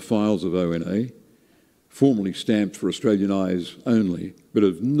from the files of ONA, formally stamped for Australian eyes only, but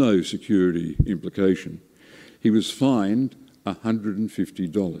of no security implication. He was fined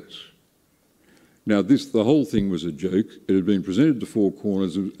 $150. Now, the whole thing was a joke. It had been presented to Four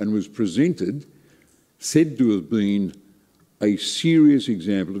Corners and was said to have been a serious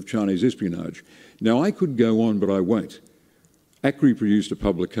example of Chinese espionage. Now, I could go on, but I won't. ACRI produced a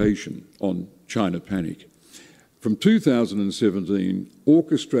publication on China Panic. From 2017,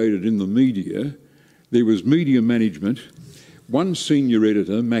 orchestrated in the media, there was media management. One senior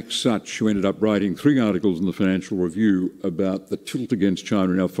editor, Max Such, who ended up writing 3 articles in the Financial Review about the tilt against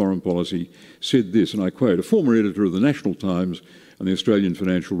China in our foreign policy, said this, and I quote, a former editor of the National Times and the Australian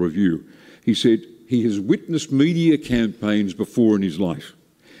Financial Review. He said, he has witnessed media campaigns before in his life.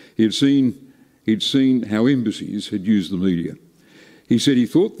 He'd seen how embassies had used the media. He said he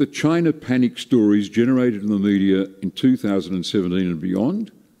thought the China Panic stories generated in the media in 2017 and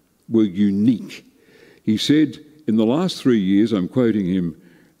beyond were unique. He said, in the last 3 years, I'm quoting him,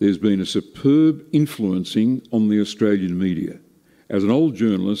 there's been a superb influencing on the Australian media. As an old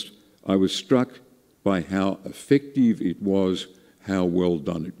journalist, I was struck by how effective it was, how well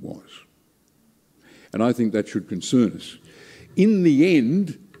done it was. And I think that should concern us. In the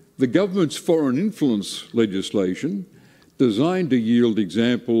end, the government's foreign influence legislation, designed to yield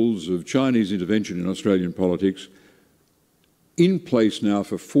examples of Chinese intervention in Australian politics, in place now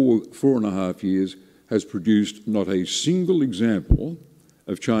for four and a half years, has produced not a single example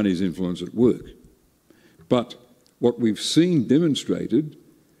of Chinese influence at work. But what we've seen demonstrated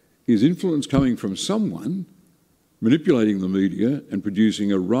is influence coming from someone manipulating the media and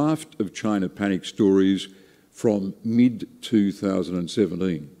producing a raft of China Panic stories from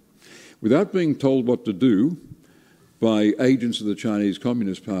mid-2017. Without being told what to do by agents of the Chinese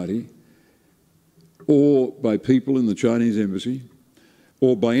Communist Party or by people in the Chinese embassy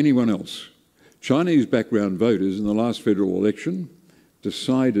or by anyone else, Chinese background voters in the last federal election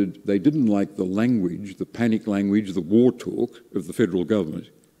decided they didn't like the language, the panic language, the war talk of the federal government,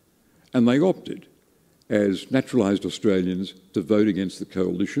 and they opted as naturalised Australians to vote against the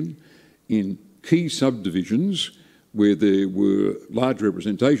coalition in key subdivisions where there were large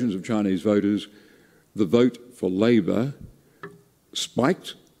representations of Chinese voters. The vote for Labor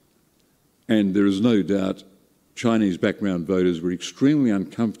spiked, and there is no doubt Chinese background voters were extremely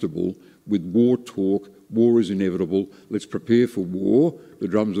uncomfortable with war talk. War is inevitable, let's prepare for war, the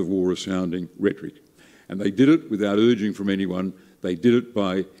drums of war are sounding rhetoric. And they did it without urging from anyone. They did it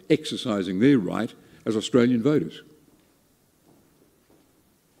by exercising their right as Australian voters.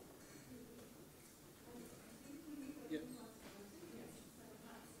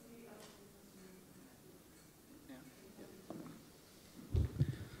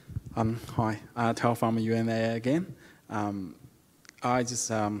 Hi, Tao from UMA again. I just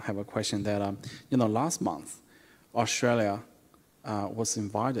have a question that, last month, Australia was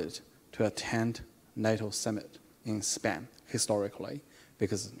invited to attend NATO summit in Spain, historically,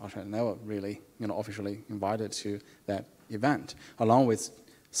 because Australia never really, officially invited to that event, along with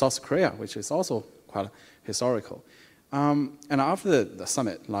South Korea, which is also quite historical. And after the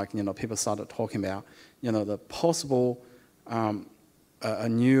summit, people started talking about, the possible a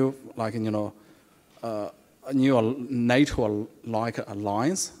new NATO-like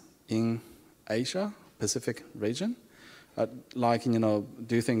alliance in Asia Pacific region. Do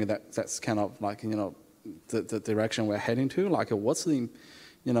you think that that's kind of the direction we're heading to? What's the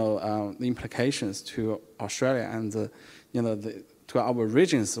the implications to Australia and to our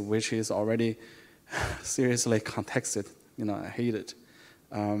regions, which is already seriously contested, heated.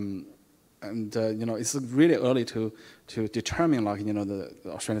 It's really early to determine the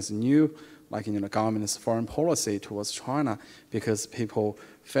Australia's new government's foreign policy towards China, because people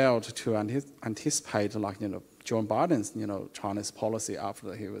failed to anticipate Joe Biden's China's policy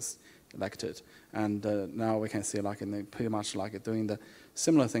after he was elected, and now we can see pretty much doing the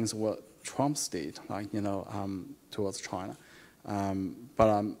similar things what Trump's did towards China,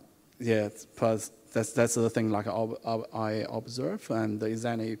 yeah, but that's the thing I observe. And is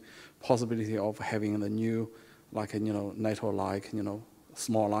there any possibility of having the new NATO-like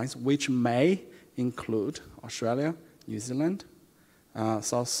small alliance, which may include Australia, New Zealand,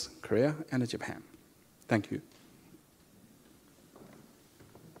 South Korea, and Japan? Thank you.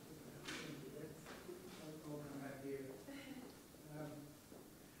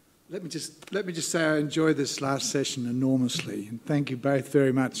 Let me just say I enjoyed this last session enormously, and thank you both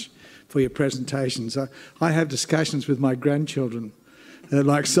very much for your presentations. I have discussions with my grandchildren,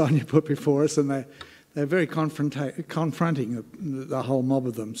 like Sonia put before us, and they're very confronting, the whole mob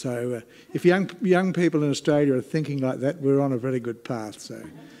of them. So if young people in Australia are thinking like that, we're on a very good path. So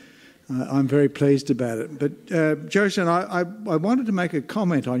I'm very pleased about it. But Joshan, I wanted to make a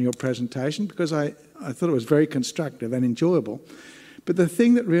comment on your presentation because I thought it was very constructive and enjoyable. But the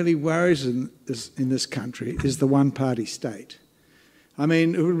thing that really worries in this country is the one-party state. I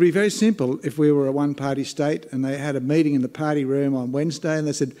mean, it would be very simple if we were a one-party state and they had a meeting in the party room on Wednesday and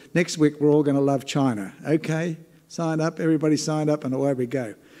they said, next week we're all going to love China. Okay, sign up, everybody signed up and away we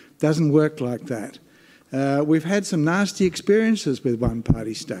go. Doesn't work like that. We've had some nasty experiences with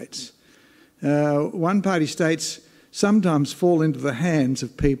one-party states. One-party states sometimes fall into the hands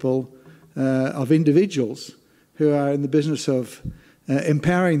of people, of individuals who are in the business of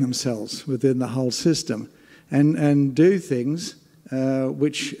empowering themselves within the whole system and do things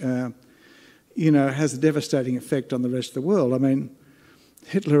which, has a devastating effect on the rest of the world. I mean,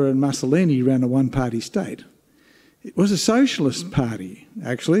 Hitler and Mussolini ran a one-party state. It was a socialist party,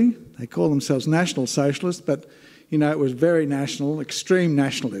 actually. They call themselves National Socialists, but, it was very national, extreme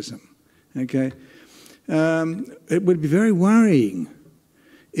nationalism, okay? It would be very worrying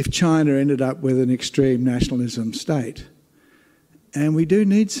if China ended up with an extreme nationalism state. And we do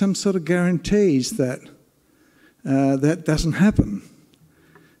need some sort of guarantees that that doesn't happen.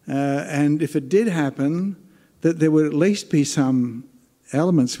 And if it did happen, that there would at least be some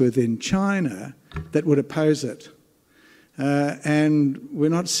elements within China that would oppose it. And we're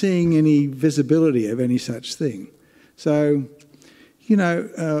not seeing any visibility of any such thing. So,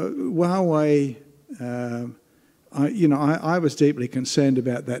 Huawei, I was deeply concerned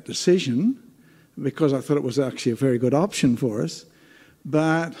about that decision because I thought it was actually a very good option for us.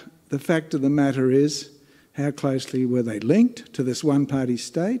 But the fact of the matter is, how closely were they linked to this one-party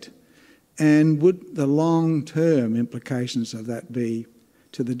state? And would the long-term implications of that be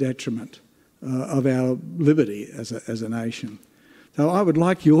to the detriment of our liberty as a nation? So I would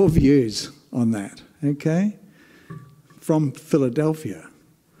like your views on that, okay? From Philadelphia,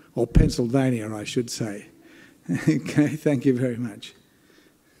 or Pennsylvania, I should say. Okay, thank you very much.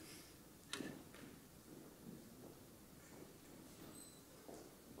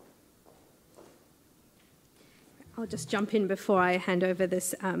 I'll just jump in before I hand over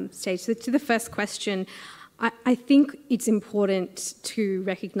this stage. So to the first question, I think it's important to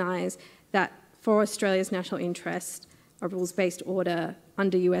recognise that for Australia's national interest, a rules-based order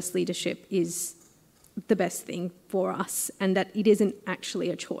under US leadership is the best thing for us, and that it isn't actually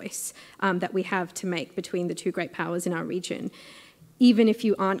a choice that we have to make between the two great powers in our region. Even if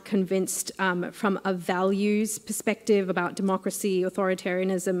you aren't convinced from a values perspective about democracy,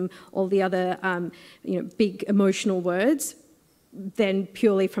 authoritarianism, all the other big emotional words, then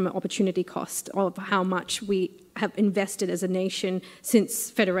purely from an opportunity cost of how much we have invested as a nation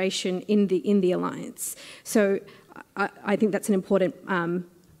since federation in the alliance. So I think that's an important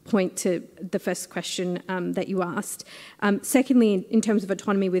point to the first question that you asked. Secondly, in terms of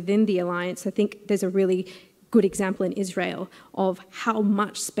autonomy within the alliance, I think there's a really good example in Israel of how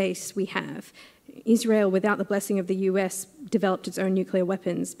much space we have. Israel, without the blessing of the US, developed its own nuclear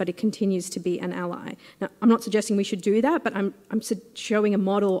weapons, but it continues to be an ally. Now, I'm not suggesting we should do that, but I'm showing a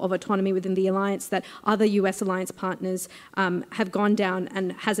model of autonomy within the alliance that other US alliance partners have gone down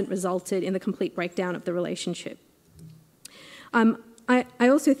and hasn't resulted in the complete breakdown of the relationship. I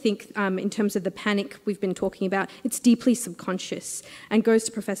also think in terms of the panic we've been talking about, it's deeply subconscious and goes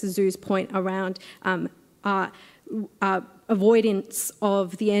to Professor Zhu's point around avoidance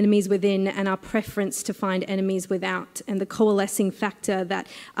of the enemies within and our preference to find enemies without, and the coalescing factor that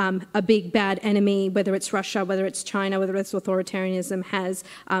a big bad enemy, whether it's Russia, whether it's China, whether it's authoritarianism, has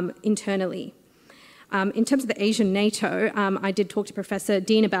internally. In terms of the Asian NATO, I did talk to Professor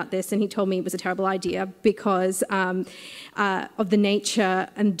Dean about this, and he told me it was a terrible idea because of the nature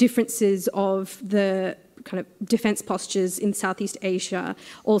and differences of the kind of defence postures in Southeast Asia.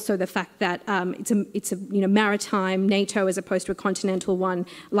 Also, the fact that it's a maritime NATO as opposed to a continental one,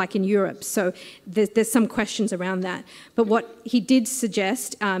 like in Europe. So there's some questions around that. But what he did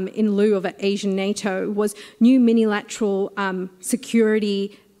suggest, in lieu of an Asian NATO, was new minilateral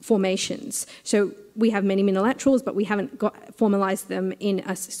security formations. So we have many minilaterals, but we haven't formalised them in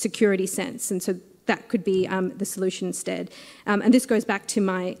a security sense, and so that could be the solution instead. And this goes back to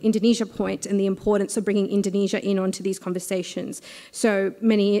my Indonesia point and the importance of bringing Indonesia in onto these conversations. So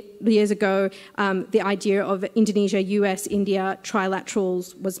many years ago, the idea of Indonesia, US, India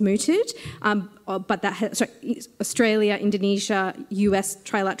trilaterals was mooted. but Australia, Indonesia, US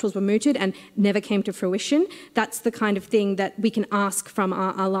trilaterals were mooted and never came to fruition. That's the kind of thing that we can ask from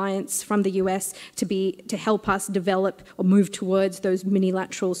our alliance, from the US, to help us develop or move towards those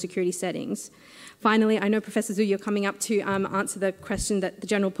minilateral security settings. Finally, I know, Professor Zhu, you're coming up to answer the question that the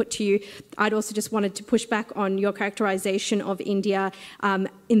General put to you. I'd also just wanted to push back on your characterisation of India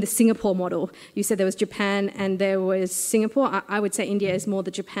in the Singapore model. You said there was Japan and there was Singapore. I would say India is more the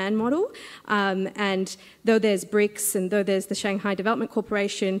Japan model. And though there's BRICS and though there's the Shanghai Development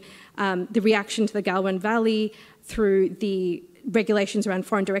Corporation, the reaction to the Galwan Valley through the regulations around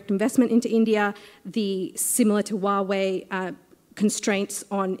foreign direct investment into India, the similar to Huawei constraints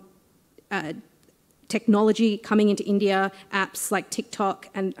on technology coming into India, apps like TikTok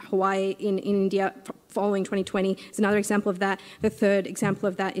and Hawaii in India following 2020 is another example of that. The third example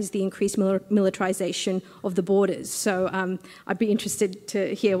of that is the increased militarization of the borders. So I'd be interested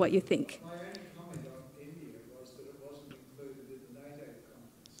to hear what you think. My only comment on India was that it wasn't included in the NATO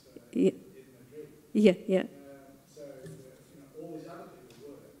conference in Madrid. Yeah. So, all these other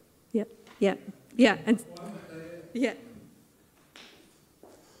people were. Yeah. And, yeah.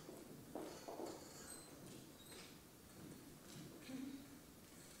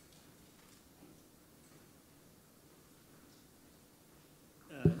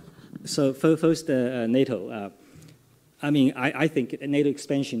 So first, NATO. I think NATO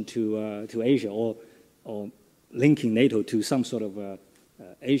expansion to Asia or linking NATO to some sort of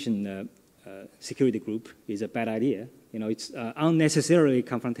Asian security group is a bad idea. It's unnecessarily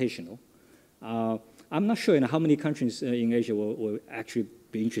confrontational. I'm not sure how many countries in Asia will actually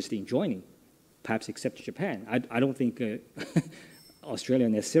be interested in joining, perhaps except Japan. I don't think Australia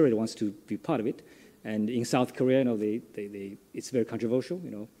necessarily wants to be part of it. And in South Korea, it's very controversial.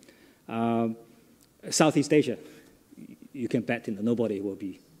 Southeast Asia, you can bet nobody will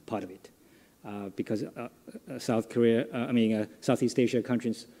be part of it because Southeast Asia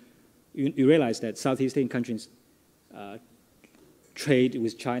countries, you realize that Southeast Asian countries trade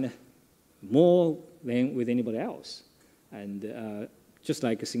with China more than with anybody else. And just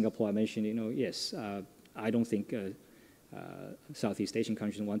like Singapore, I mentioned, yes, I don't think Southeast Asian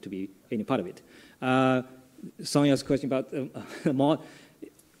countries want to be any part of it. Sonia's question about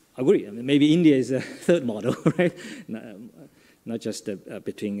I agree. Maybe India is a third model, right? Not just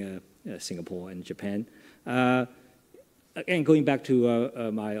between Singapore and Japan. Again, going back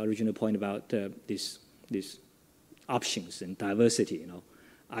to my original point about these options and diversity,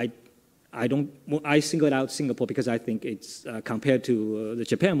 I singled out Singapore because I think it's compared to the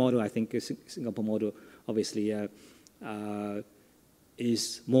Japan model. I think the Singapore model obviously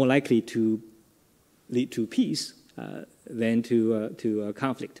is more likely to lead to peace than to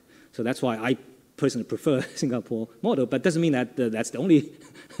conflict. So that's why I personally prefer Singapore model, but doesn't mean that that's the only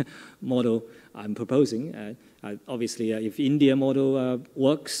model I'm proposing. Obviously, if India model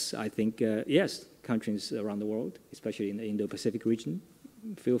works, I think, yes, countries around the world, especially in the Indo-Pacific region,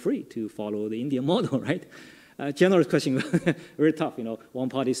 feel free to follow the Indian model, right? General question, very tough,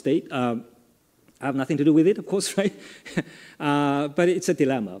 one-party state. I have nothing to do with it, of course, right? But it's a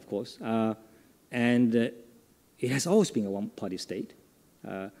dilemma, of course. And it has always been a one-party state.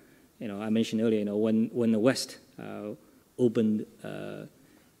 I mentioned earlier, when the West opened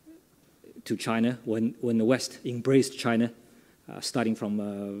to China, when the West embraced China, starting from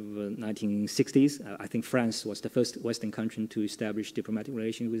the 1960s, I think France was the first Western country to establish diplomatic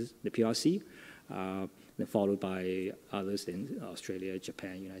relations with the PRC, then followed by others in Australia,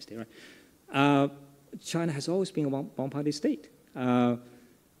 Japan, United States. Right? China has always been a one-party state.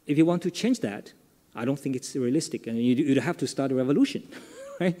 If you want to change that, I don't think it's realistic, and you'd have to start a revolution,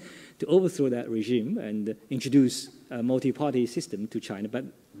 right, to overthrow that regime and introduce a multi-party system to China, but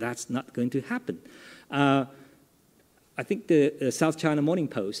that's not going to happen. I think the South China Morning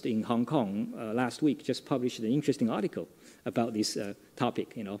Post in Hong Kong last week just published an interesting article about this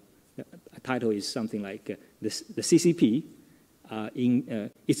topic. The title is something like the CCP.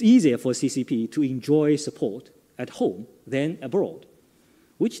 It's easier for CCP to enjoy support at home than abroad,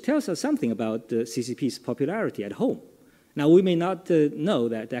 which tells us something about CCP's popularity at home. Now, we may not know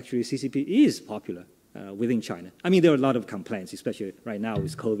that actually CCP is popular within China. I mean, there are a lot of complaints, especially right now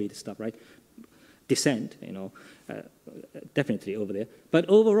with COVID stuff, right? Dissent, definitely over there. But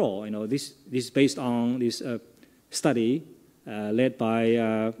overall, this is based on this study led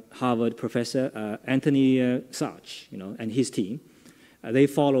by Harvard professor Anthony Saich, and his team. They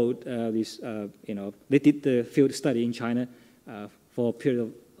followed they did the field study in China for a period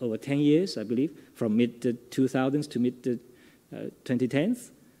of over 10 years, I believe, from mid-2000s to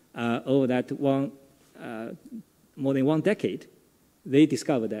mid-2010s. Over that more than one decade, they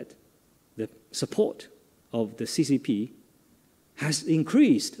discovered that the support of the CCP has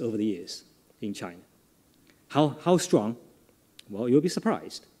increased over the years in China. How strong? Well, you'll be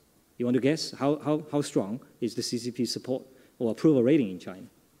surprised. You want to guess how strong is the CCP support or approval rating in China?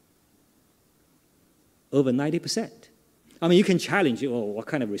 Over 90%. I mean, you can challenge, oh, what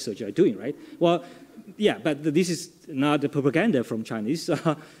kind of research are you doing, right? Well, yeah, but this is not the propaganda from China.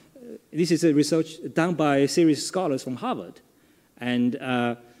 This is a research done by serious scholars from Harvard. And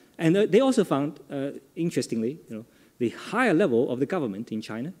they also found, interestingly, the higher level of the government in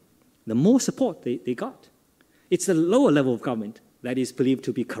China, the more support they got. It's the lower level of government that is believed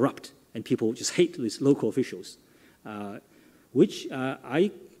to be corrupt, and people just hate these local officials, which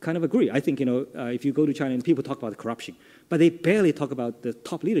I kind of agree. I think, if you go to China and people talk about corruption, but they barely talk about the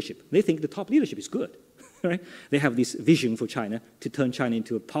top leadership. They think the top leadership is good, right? They have this vision for China to turn China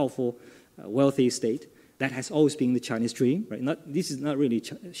into a powerful, wealthy state. That has always been the Chinese dream, right? This is not really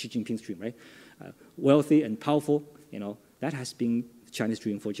Xi Jinping's dream, right? Wealthy and powerful, that has been the Chinese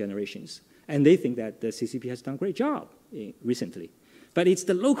dream for generations. And they think that the CCP has done a great job recently. But it's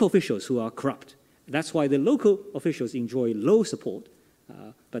the local officials who are corrupt. That's why the local officials enjoy low support,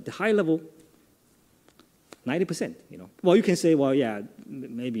 but the high level, 90%. Well, you can say, well, yeah,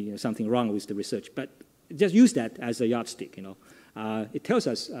 maybe something wrong with the research, but just use that as a yardstick. It tells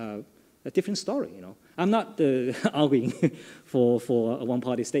us a different story. I'm not arguing for a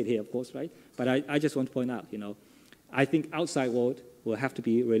one-party state here, of course, right? But I just want to point out, I think outside world will have to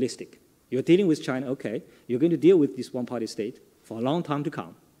be realistic. You're dealing with China, okay. You're going to deal with this one-party state for a long time to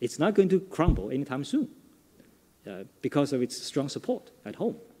come. It's not going to crumble anytime soon because of its strong support at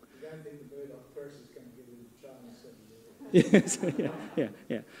home. You don't think the Murdoch press is going to get into China? Yes,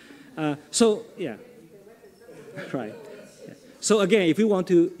 so, yeah, right. Yeah. So again, if we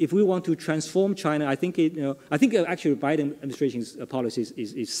want to transform China, I think actually Biden administration's policies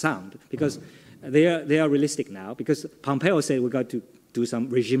is sound because they are realistic now. Because Pompeo said we got to do some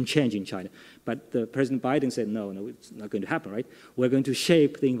regime change in China, but President Biden said no, it's not going to happen. Right? We're going to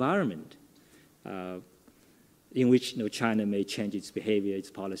shape the environment in which China may change its behavior, its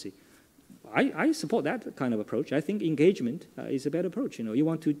policy. I support that kind of approach. I think engagement is a better approach. You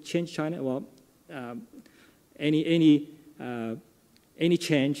want to change China. Well, any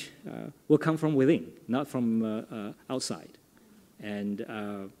change will come from within, not from outside. And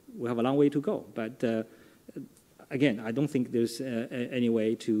we have a long way to go. But again, I don't think there's any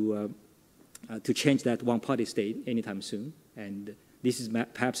way to change that one-party state anytime soon. And this is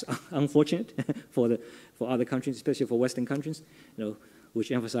perhaps unfortunate for other countries, especially for Western countries,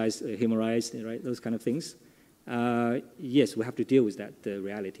 which emphasize human rights, right? Those kind of things. Yes, we have to deal with that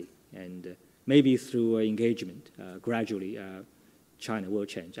reality, and maybe through engagement, gradually, China will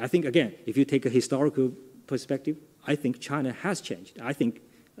change. I think again, if you take a historical perspective, I think China has changed. I think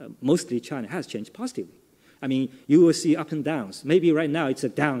mostly China has changed positively. I mean, you will see up and downs. Maybe right now it's a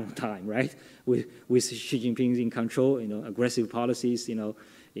down time, right? With Xi Jinping in control, aggressive policies, in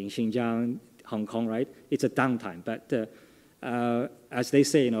Xinjiang, Hong Kong, right? It's a downtime. But as they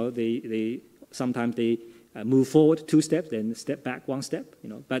say, sometimes they move forward 2 steps, then step back 1 step.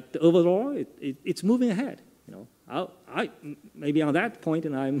 But overall, it's moving ahead. I maybe on that point,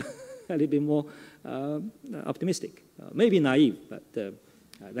 and I'm a little bit more optimistic. Maybe naive, but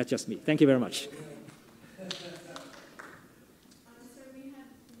that's just me. Thank you very much. So we have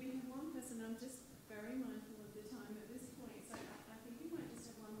one person. I'm just very mindful of the time at this point. So I think we might just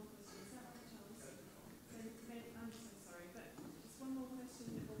have one more question. Is that right, Charles? I'm so sorry, but just one more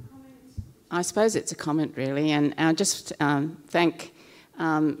question or comment. I suppose it's a comment, really, and I'll just thank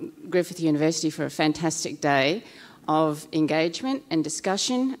Griffith University for a fantastic day of engagement and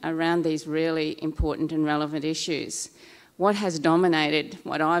discussion around these really important and relevant issues. What has dominated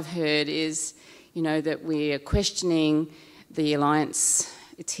what I've heard is, that we are questioning the alliance,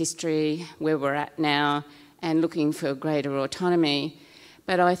 its history, where we're at now, and looking for greater autonomy.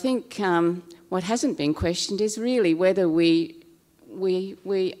 But I think what hasn't been questioned is really whether we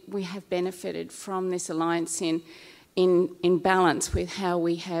have benefited from this alliance in balance with how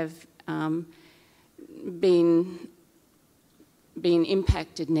we have been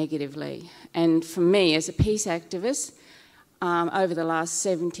impacted negatively. And for me, as a peace activist, over the last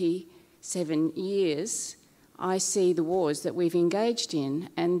 77 years, I see the wars that we've engaged in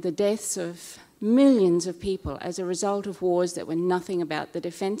and the deaths of millions of people as a result of wars that were nothing about the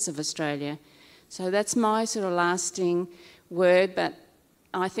defence of Australia. So that's my sort of lasting word, but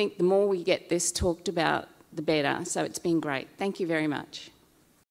I think the more we get this talked about, the better. So it's been great. Thank you very much.